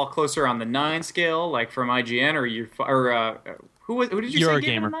you fall closer on the 9 scale, like from IGN, who did you say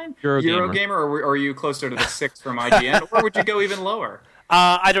gave it a 9? Eurogamer, or are you closer to the 6 from IGN, or would you go even lower?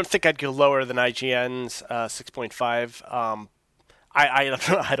 I don't think I'd go lower than IGN's 6.5.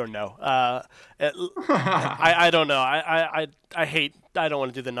 I don't know. I don't know. I hate. I don't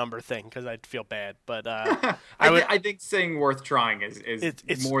want to do the number thing because I'd feel bad. But I think saying worth trying is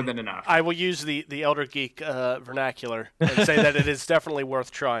it's more than enough. I will use the Elder Geek vernacular and say that it is definitely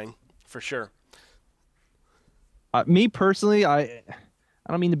worth trying for sure. Me personally, I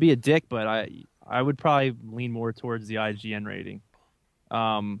don't mean to be a dick, but I would probably lean more towards the IGN rating,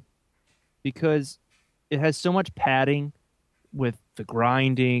 because it has so much padding with the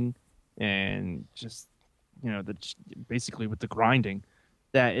grinding and just basically with the grinding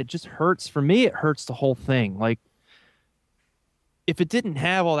that it just hurts. For me, it hurts the whole thing. Like if it didn't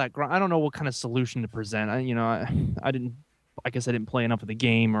have all that I don't know what kind of solution to present. I guess I didn't play enough of the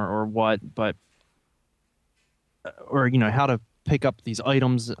game or what, but or how to pick up these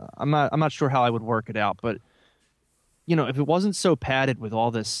items. I'm not sure how I would work it out, but if it wasn't so padded with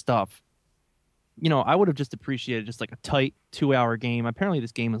all this stuff, I would have just appreciated just like a tight 2-hour game. Apparently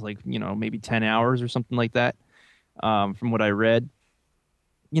this game is like, maybe 10 hours or something like that. From what I read,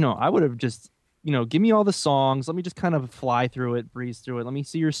 I would have just, give me all the songs. Let me just kind of fly through it, breeze through it. Let me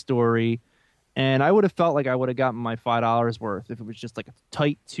see your story. And I would have felt like I would have gotten my $5 worth if it was just like a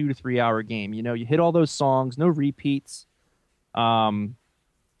tight 2 to 3 hour game. You hit all those songs, no repeats. What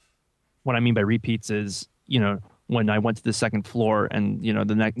I mean by repeats is, when I went to the second floor and,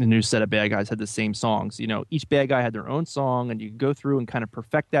 the new set of bad guys had the same songs. Each bad guy had their own song, and you could go through and kind of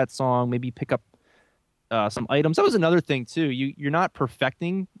perfect that song, maybe pick up some items. That was another thing, too. You're not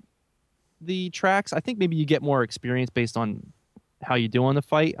perfecting the tracks. I think maybe you get more experience based on how you do on the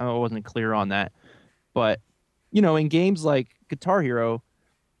fight. I wasn't clear on that, but in games like Guitar Hero,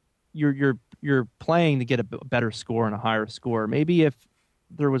 you're playing to get a better score and a higher score. Maybe if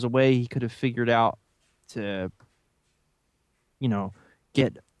there was a way he could have figured out to,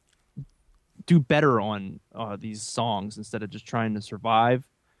 do better on these songs instead of just trying to survive.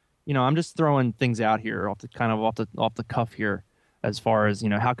 I'm just throwing things out here off the cuff here, as far as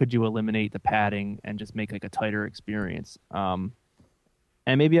how could you eliminate the padding and just make like a tighter experience. And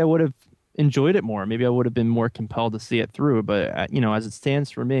maybe I would have enjoyed it more. Maybe I would have been more compelled to see it through. But as it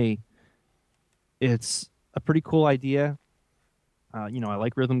stands for me, it's a pretty cool idea. I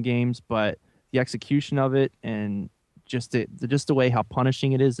like rhythm games, but the execution of it and just the way how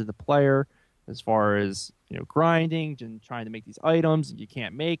punishing it is to the player, as far as grinding and trying to make these items, and you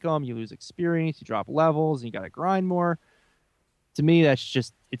can't make them, you lose experience, you drop levels, and you got to grind more. To me,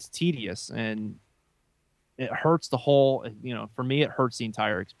 it's tedious, and it hurts the whole. For me, it hurts the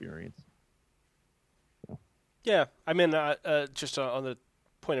entire experience. Yeah, I mean, just on the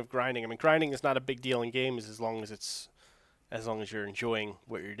point of grinding. I mean, grinding is not a big deal in games as long as you're enjoying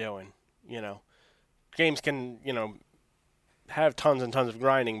what you're doing. Games can have tons and tons of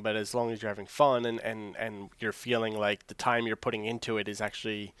grinding, but as long as you're having fun and you're feeling like the time you're putting into it is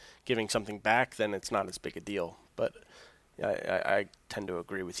actually giving something back, then it's not as big a deal. But I tend to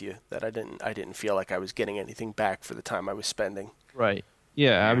agree with you that I didn't feel like I was getting anything back for the time I was spending. Right.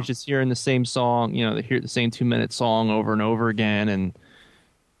 Yeah, I was just hearing the same song, hear the same 2-minute song over and over again, and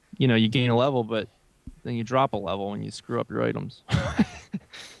you gain a level, but then you drop a level and you screw up your items.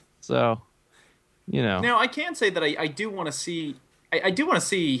 So, Now I can say that I do want to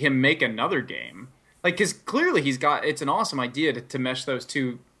see him make another game, like, because clearly it's an awesome idea to mesh those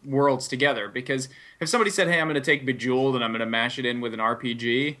two worlds together. Because if somebody said, "Hey, I'm going to take Bejeweled and I'm going to mash it in with an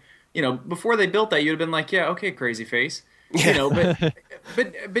RPG," before they built that, you'd have been like, "Yeah, okay, crazy face."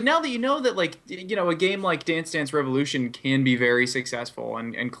 But now that that, like, a game like Dance Dance Revolution can be very successful,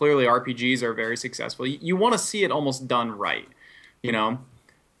 and clearly RPGs are very successful. You want to see it almost done right,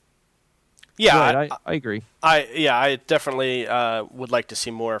 Yeah, right, I agree. I definitely would like to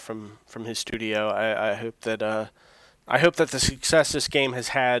see more from his studio. I hope that the success this game has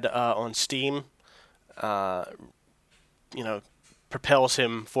had on Steam, propels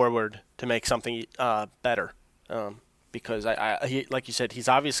him forward to make something better. Because he, like you said, he's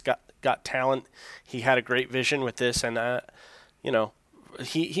obviously got talent. He had a great vision with this, and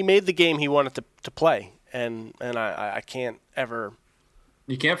he made the game he wanted to play, and I can't ever.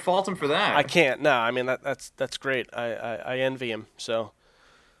 You can't fault him for that. I can't. No, I mean that's great. I envy him. So,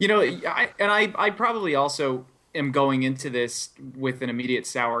 I probably also am going into this with an immediate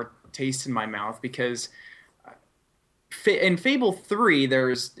sour taste in my mouth, because in Fable 3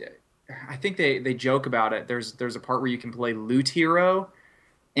 there's. I think they joke about it. There's a part where you can play Loot Hero,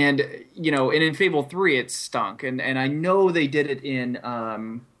 and in Fable 3 it stunk, and I know they did it in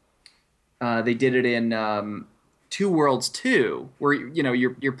Two Worlds 2, where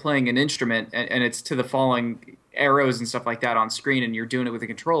you're playing an instrument and it's to the falling arrows and stuff like that on screen, and you're doing it with a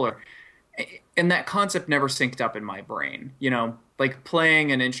controller, and that concept never synced up in my brain. Like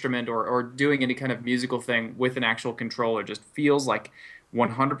playing an instrument or doing any kind of musical thing with an actual controller just feels like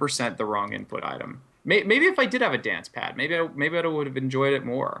 100% the wrong input item. Maybe if I did have a dance pad, maybe I would have enjoyed it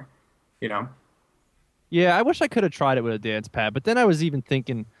more. Yeah, I wish I could have tried it with a dance pad, but then I was even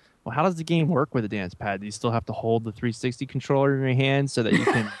thinking, well, how does the game work with a dance pad? Do you still have to hold the 360 controller in your hand so that you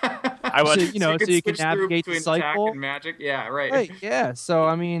can, so you can navigate the cycle? And magic, yeah, right. Right, yeah. So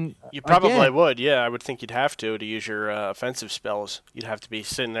I mean, you probably would. Yeah, I would think you'd have to use your offensive spells. You'd have to be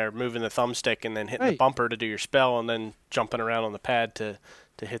sitting there moving the thumbstick and then hitting the bumper to do your spell, and then jumping around on the pad to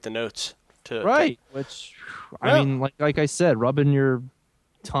hit the notes. Which I mean, like I said, rubbing your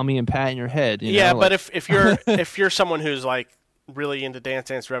tummy and patting your head. But if you're someone who's like really into Dance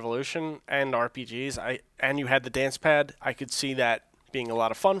Dance Revolution and RPGs, and you had the dance pad, I could see that being a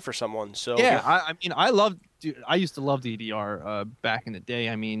lot of fun for someone. So yeah, I mean, I used to love DDR back in the day.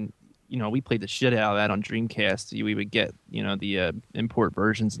 I mean, we played the shit out of that on Dreamcast. We would get the import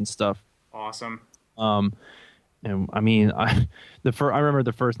versions and stuff. Awesome. And I mean, I remember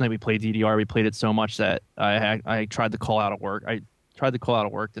the first night we played DDR. We played it so much that I tried to call out of work. I tried to call out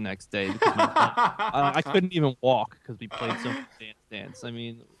of work the next day because I couldn't even walk because we played so much Dance Dance. I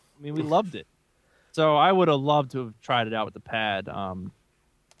mean, we loved it. So I would have loved to have tried it out with the pad,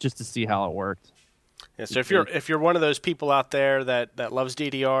 just to see how it worked. Yeah, so if you're one of those people out there that loves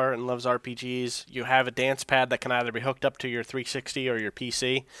DDR and loves RPGs, you have a dance pad that can either be hooked up to your 360 or your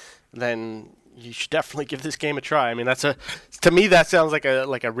PC, then you should definitely give this game a try. I mean, to me that sounds like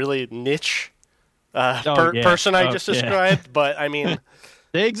a really niche person I just described, but I mean,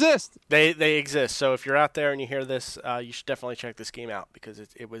 they exist. They exist. So if you're out there and you hear this, you should definitely check this game out because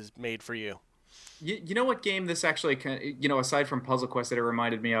it was made for you. You know what game this actually, aside from Puzzle Quest that it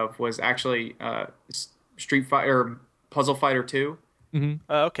reminded me of was actually Street Fighter, Puzzle Fighter 2.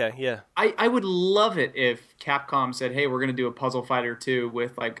 Mm-hmm. Okay, yeah. I would love it if Capcom said, hey, we're going to do a Puzzle Fighter 2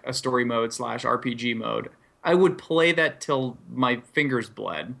 with like a story mode / RPG mode. I would play that till my fingers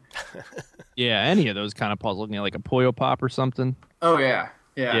bled. Yeah, any of those kind of puzzles, like a Puyo Pop or something. Oh, yeah.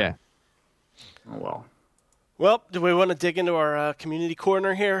 Yeah. Oh, well. Well, do we want to dig into our community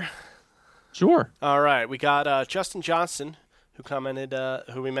corner here? Sure. All right, we got Justin Johnson, who commented,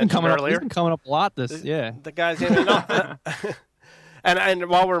 who we mentioned earlier. He's been coming up a lot The guy's name. And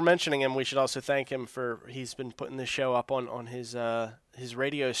while we're mentioning him, we should also thank him he's been putting this show up on his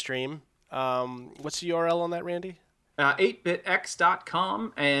radio stream. What's the URL on that, Randy?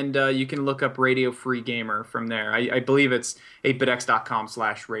 8bitx.com, and you can look up Radio Free Gamer from there. I believe it's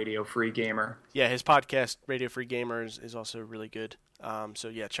 8bitx.com/Radio Free Gamer. Yeah, his podcast, Radio Free Gamer, is also really good. So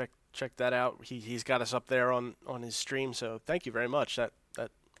yeah, check that out. He's got us up there on his stream, so thank you very much. That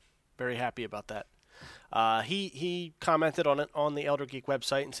very happy about that. He commented on it on the Elder Geek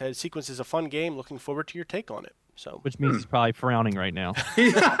website and said, "Sequence is a fun game. Looking forward to your take on it." So, which means he's probably frowning right now.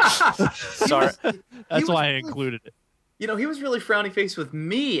 Sorry, that's why I included it. He was really frowny faced with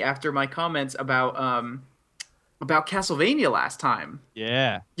me after my comments about Castlevania last time.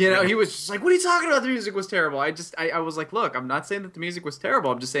 Yeah. He was just like, "What are you talking about? The music was terrible." I was like, "Look, I'm not saying that the music was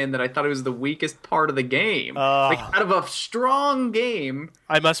terrible. I'm just saying that I thought it was the weakest part of the game. Out of a strong game,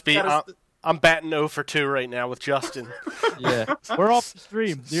 I must be. I'm batting 0 for 2 right now with Justin. Yeah, we're off the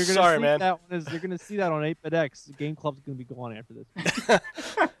stream. You're gonna Sorry, see man. You're gonna see that on 8bitx. The Game Club's gonna be going after this.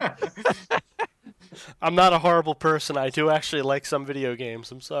 I'm not a horrible person. I do actually like some video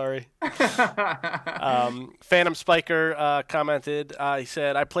games. I'm sorry. Phantom Spiker commented. He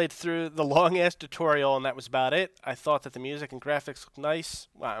said, "I played through the long-ass tutorial, and that was about it. I thought that the music and graphics looked nice."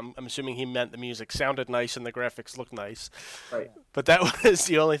 Well, I'm assuming he meant the music sounded nice and the graphics looked nice. Right. But that was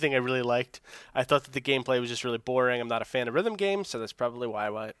the only thing I really liked. I thought that the gameplay was just really boring. I'm not a fan of rhythm games, so that's probably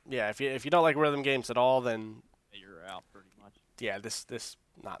why. Yeah, if you don't like rhythm games at all, then you're out pretty much. Yeah, this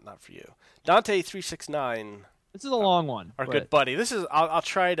not for you. Dante369. This is a long one. Our good buddy. This is. I'll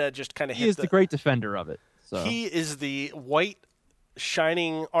try to just kind of hit. He is the great defender of it. So. He is the white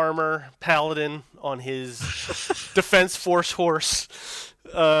shining armor paladin on his defense force horse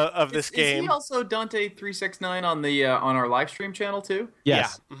of this game. Is he also Dante369 on the on our live stream channel too?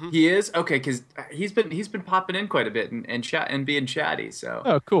 Yes. Yeah. Mm-hmm. He is? Okay, because he's been popping in quite a bit and chat and being chatty. So.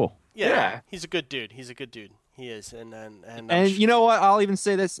 Oh, cool. Yeah. He's a good dude. He is, and you know what? I'll even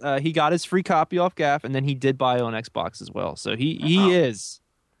say this: he got his free copy off GAF, and then he did buy it on Xbox as well. So he is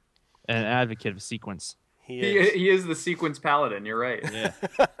an advocate of Sequence. He is the Sequence paladin. You're right. Yeah.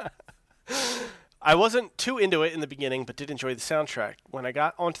 I wasn't too into it in the beginning, but did enjoy the soundtrack. When I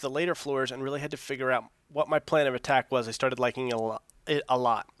got onto the later floors and really had to figure out what my plan of attack was, I started liking it a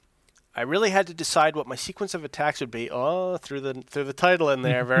lot. I really had to decide what my sequence of attacks would be. Oh, through the title in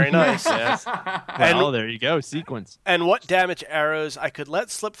there, very nice. Yes. Well, there you go, sequence. And what damage arrows I could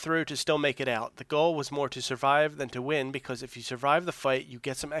let slip through to still make it out. The goal was more to survive than to win, because if you survive the fight, you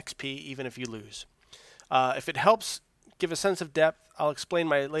get some XP even if you lose. If it helps give a sense of depth, I'll explain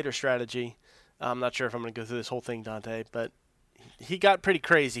my later strategy. I'm not sure if I'm going to go through this whole thing, Dante, but he got pretty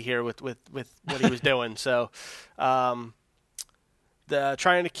crazy here with what he was doing. So, trying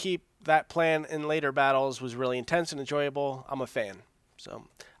to keep that plan in later battles was really intense and enjoyable. I'm a fan. So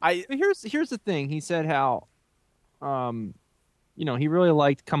here's the thing. He said how, he really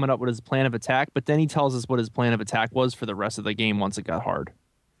liked coming up with his plan of attack, but then he tells us what his plan of attack was for the rest of the game once it got hard.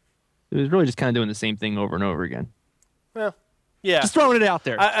 It was really just kind of doing the same thing over and over again. Well, yeah. Just throwing it out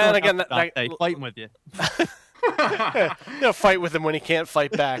there. And again, fighting with you. Fight with him when he can't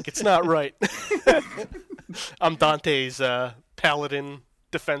fight back. It's not right. I'm Dante's paladin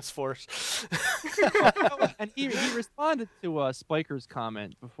defense force. And he responded to Spiker's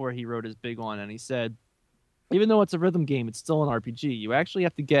comment before he wrote his big one, and he said, even though it's a rhythm game, it's still an RPG. You actually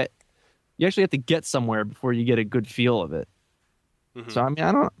have to get somewhere before you get a good feel of it. Mm-hmm. So I mean,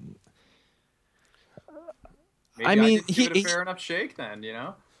 I don't. Maybe I give it a fair enough shake then,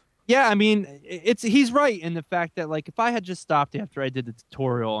 Yeah, I mean, he's right in the fact that, like, if I had just stopped after I did the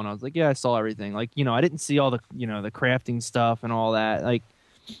tutorial and I was like, yeah, I saw everything. Like, I didn't see all the, the crafting stuff and all that. Like,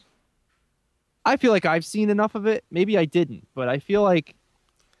 I feel like I've seen enough of it. Maybe I didn't, but I feel like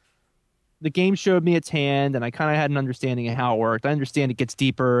the game showed me its hand, and I kind of had an understanding of how it worked. I understand it gets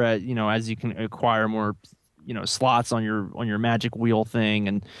deeper, as you can acquire more, slots on your magic wheel thing,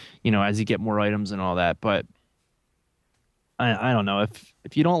 and as you get more items and all that. But I don't know,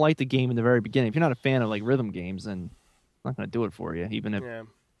 if you don't like the game in the very beginning, if you're not a fan of like rhythm games, then it's not going to do it for you. Even if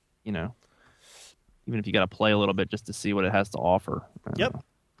even if you got to play a little bit just to see what it has to offer. Yep.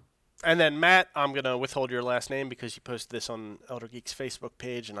 And then, Matt, I'm going to withhold your last name because you posted this on Elder Geek's Facebook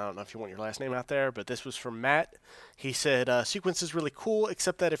page, and I don't know if you want your last name out there, but this was from Matt. He said, Sequence is really cool,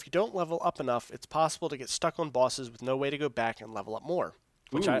 except that if you don't level up enough, it's possible to get stuck on bosses with no way to go back and level up more,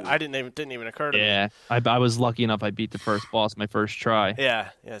 which I didn't even occur to me. Yeah, I was lucky enough I beat the first boss my first try. Yeah,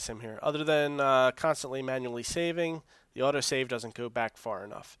 same here. Other than constantly manually saving, the autosave doesn't go back far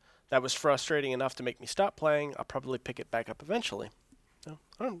enough. That was frustrating enough to make me stop playing. I'll probably pick it back up eventually. So,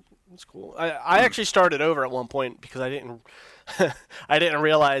 that's cool. I actually started over at one point because I didn't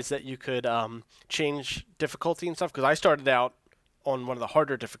realize that you could change difficulty and stuff, because I started out on one of the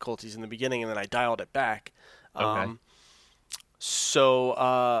harder difficulties in the beginning and then I dialed it back. Okay. So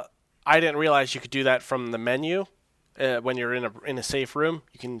I didn't realize you could do that from the menu when you're in a safe room.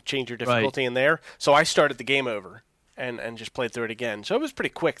 You can change your difficulty in there. So I started the game over and just played through it again. So it was pretty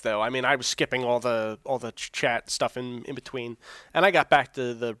quick, though. I mean, I was skipping all the chat stuff in between, and I got back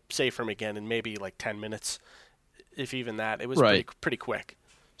to the safe room again in maybe like 10 minutes, if even that. It was pretty quick.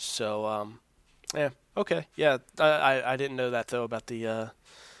 So okay, yeah. I didn't know that though about the.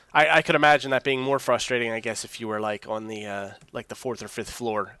 I could imagine that being more frustrating, I guess, if you were like on the like the 4th or 5th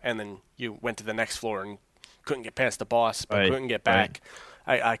floor, and then you went to the next floor and couldn't get past the boss, but couldn't get back.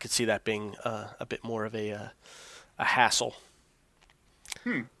 I could see that being a bit more of a hassle.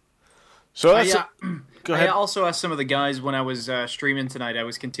 So that's go ahead. I also asked some of the guys when I was streaming tonight. I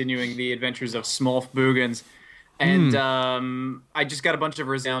was continuing the adventures of Smolf Boogans, and I just got a bunch of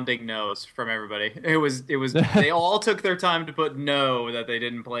resounding no's from everybody. It was they all took their time to put no, that they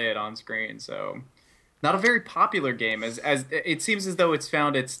didn't play it on screen. So not a very popular game, as it seems as though it's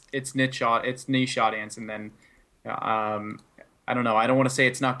found its niche audience, and then I don't know. I don't want to say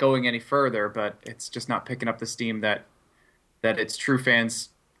it's not going any further, but it's just not picking up the steam that its true fans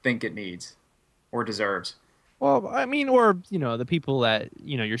think it needs or deserves. Well, I mean, or the people that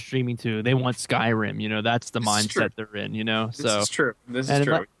you're streaming to, they want Skyrim. That's the mindset they're in. So this is true. This is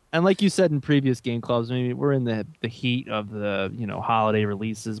true. And like you said in previous game clubs, maybe we're in the heat of the holiday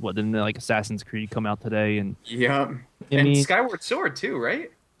releases. What didn't like Assassin's Creed come out today? And and Skyward Sword too, right?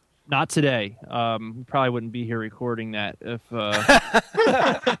 Not today. We probably wouldn't be here recording that if, or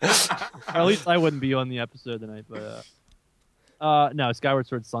at least I wouldn't be on the episode tonight. But no, Skyward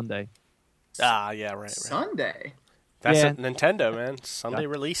Sword Sunday. Yeah, right. Sunday. That's Nintendo, man. Sunday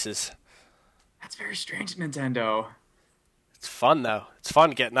releases. That's very strange, Nintendo. It's fun though. It's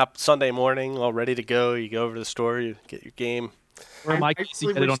fun getting up Sunday morning, all ready to go. You go over to the store, you get your game. Or my case,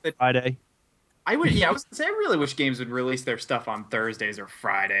 you get it on Friday. I was gonna say, I really wish games would release their stuff on Thursdays or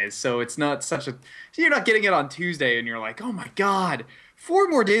Fridays, so it's not you're not getting it on Tuesday and you're like, oh my god, 4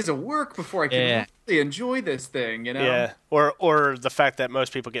 more days of work before I can really enjoy this thing, Yeah, or the fact that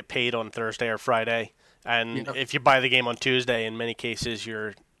most people get paid on Thursday or Friday, and if you buy the game on Tuesday, in many cases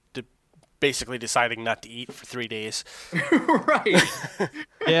you're basically deciding not to eat for 3 days. Right.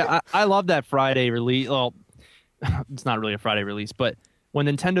 Yeah, I love that Friday release. Well, it's not really a Friday release, but when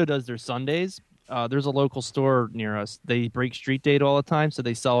Nintendo does their Sundays, there's a local store near us. They break street date all the time, so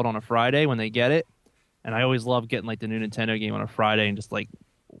they sell it on a Friday when they get it. And I always love getting like the new Nintendo game on a Friday and just like,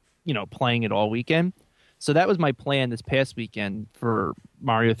 playing it all weekend. So that was my plan this past weekend for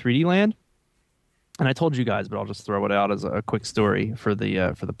Mario 3D Land. And I told you guys, but I'll just throw it out as a quick story for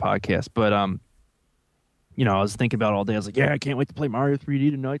the podcast. But I was thinking about it all day. I was like, yeah, I can't wait to play Mario 3D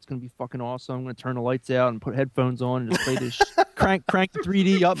tonight. It's gonna be fucking awesome. I'm gonna turn the lights out and put headphones on and just play this crank the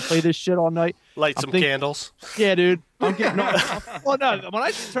 3D up and play this shit all night. Light some candles. Yeah, dude. I'm getting well, no, when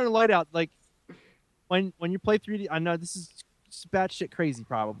I turn the light out, like when you play 3D, I know this is batshit crazy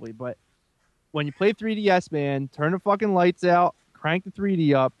probably, but when you play 3DS, man, turn the fucking lights out, crank the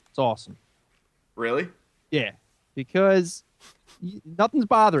 3D up. It's awesome. Really? Yeah, because nothing's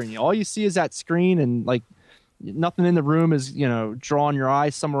bothering you. All you see is that screen, and like nothing in the room is drawing your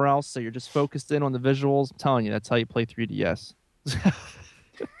eyes somewhere else. So you're just focused in on the visuals. I'm telling you, that's how you play 3DS.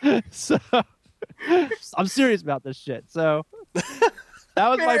 So I'm serious about this shit. So that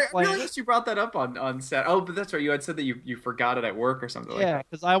was my plan. I really wish you brought that up on set. Oh, but that's right. You had said that you forgot it at work or something like that. Yeah,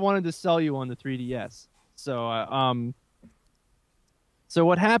 because I wanted to sell you on the 3DS. So so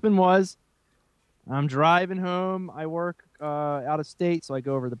what happened was, I'm driving home. I work out of state, so I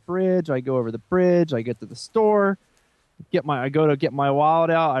go over the bridge. I get to the store. I go to get my wallet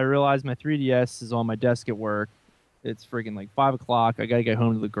out. I realize my 3DS is on my desk at work. It's freaking like 5 o'clock. I gotta get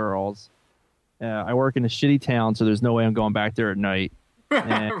home to the girls. I work in a shitty town, so there's no way I'm going back there at night.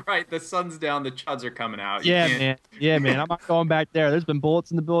 And, Right, the sun's down, the chuds are coming out. man. I'm not going back there. There's been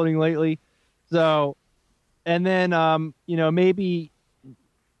bullets in the building lately. So, and then maybe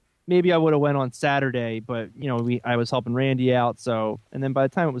I would have went on Saturday, but I was helping Randy out. So, and then by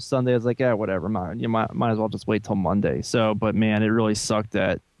the time it was Sunday, I was like, whatever. Might as well just wait till Monday. So, but man, it really sucked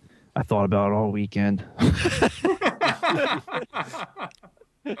that I thought about it all weekend.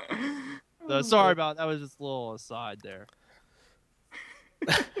 So sorry about that. Was just a little aside there.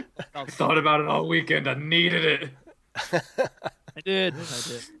 I thought about it all weekend. I needed it. I did.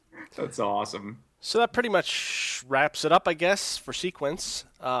 That's awesome. So that pretty much wraps it up, I guess, for Sequence.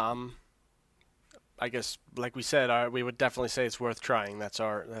 I guess, like we said, we would definitely say it's worth trying. That's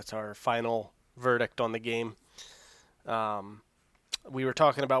our final verdict on the game. We were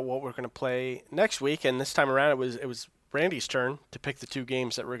talking about what we're going to play next week, and this time around it was Randy's turn to pick the 2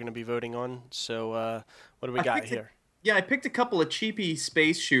 games that we're going to be voting on. So what do we got here? Yeah, I picked a couple of cheapy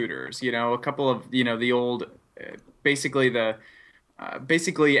space shooters. A couple of the old, basically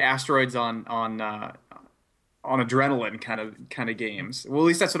asteroids on adrenaline kind of games. Well, at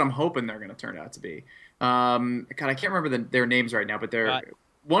least that's what I'm hoping they're going to turn out to be. God, I can't remember their names right now, but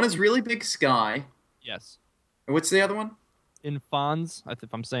one is Really Big Sky. Yes. And what's the other one? Infans,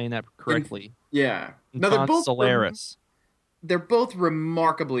 if I'm saying that correctly. Yeah. No, they're both Solaris. They're both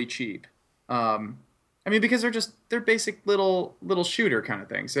remarkably cheap. Because they're basic little shooter kind of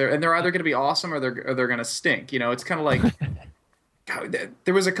things. They're either going to be awesome or they're going to stink. It's kind of like God,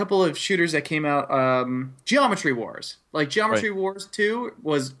 there was a couple of shooters that came out. Geometry Wars, Geometry Wars 2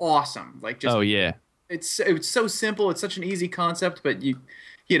 was awesome. It's so simple. It's such an easy concept, but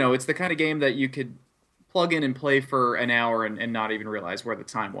it's the kind of game that you could plug in and play for an hour and not even realize where the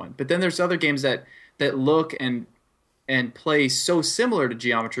time went. But then there's other games that look and play so similar to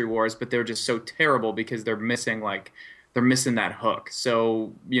Geometry Wars, but they're just so terrible because they're missing that hook.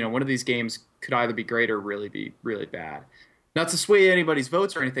 So, one of these games could either be great or really be really bad. Not to sway anybody's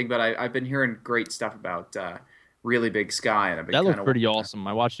votes or anything, but I've been hearing great stuff about Really Big Sky, and I've been that looked pretty awesome.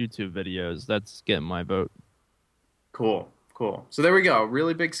 I watched YouTube videos. That's getting my vote. Cool. So there we go.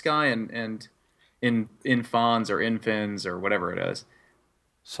 Really Big Sky and Infans or Infins or whatever it is.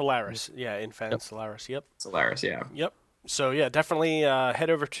 Solaris, yeah, Infans, Solaris, yep. Solaris, yeah. Yep. So yeah, definitely head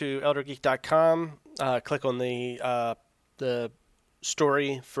over to eldergeek.com, click on the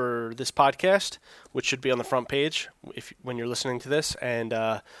story for this podcast, which should be on the front page when you're listening to this, and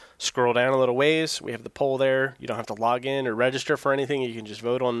scroll down a little ways. We have the poll there. You don't have to log in or register for anything. You can just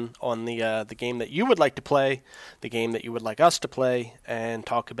vote on the game that you would like to play, the game that you would like us to play, and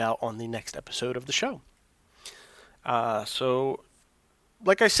talk about on the next episode of the show. So,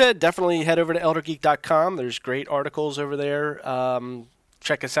 like I said, definitely head over to eldergeek.com. There's great articles over there.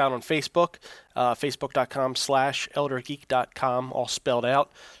 Check us out on Facebook, facebook.com/eldergeek.com, all spelled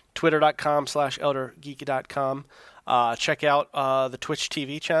out, twitter.com/eldergeek.com. Check out the Twitch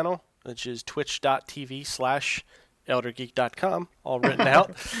TV channel, which is twitch.tv/eldergeek.com, all written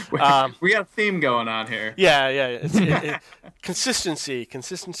out. We got a theme going on here. Yeah.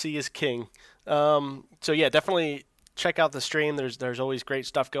 Consistency is king. So yeah, definitely check out the stream. There's always great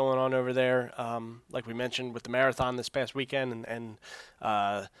stuff going on over there. Like we mentioned with the marathon this past weekend, and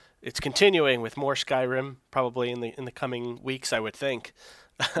it's continuing with more Skyrim probably in the coming weeks, I would think.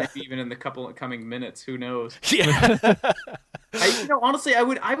 Maybe even in the couple of coming minutes. Who knows? Yeah. Honestly, I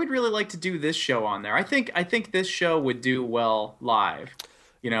would really like to do this show on there. I think this show would do well live.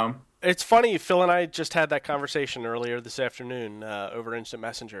 It's funny, Phil and I just had that conversation earlier this afternoon over Instant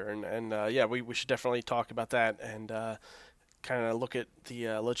Messenger, and we should definitely talk about that and kind of look at the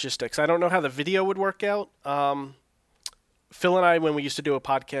logistics. I don't know how the video would work out. Phil and I, when we used to do a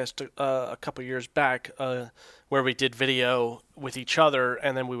podcast a couple years back, where we did video with each other,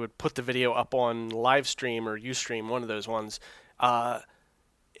 and then we would put the video up on Livestream or Ustream, one of those ones,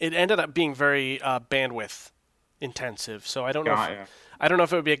 it ended up being very bandwidth intensive. So I don't know. I don't know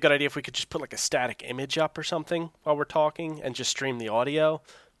if it would be a good idea if we could just put like a static image up or something while we're talking and just stream the audio.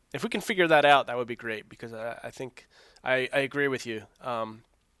 If we can figure that out, that would be great, because I think I agree with you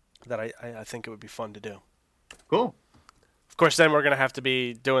that I think it would be fun to do. Cool. Of course, then we're going to have to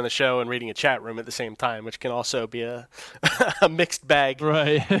be doing the show and reading a chat room at the same time, which can also be a mixed bag.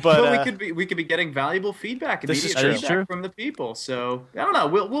 Right. But we could be getting valuable feedback, this is immediate true. feedback from the people. So I don't know.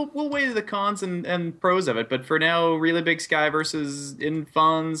 We'll weigh the cons and pros of it. But for now, Really Big Sky versus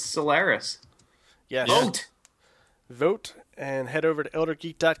Infans Solaris. Yes. Vote and head over to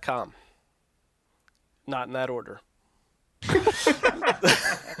eldergeek.com. Not in that order.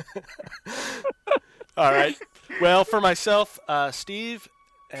 All right. Well, for myself, Steve,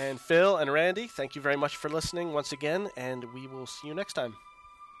 and Phil, and Randy, thank you very much for listening once again, and we will see you next time.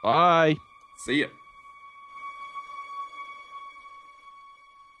 Bye. See ya.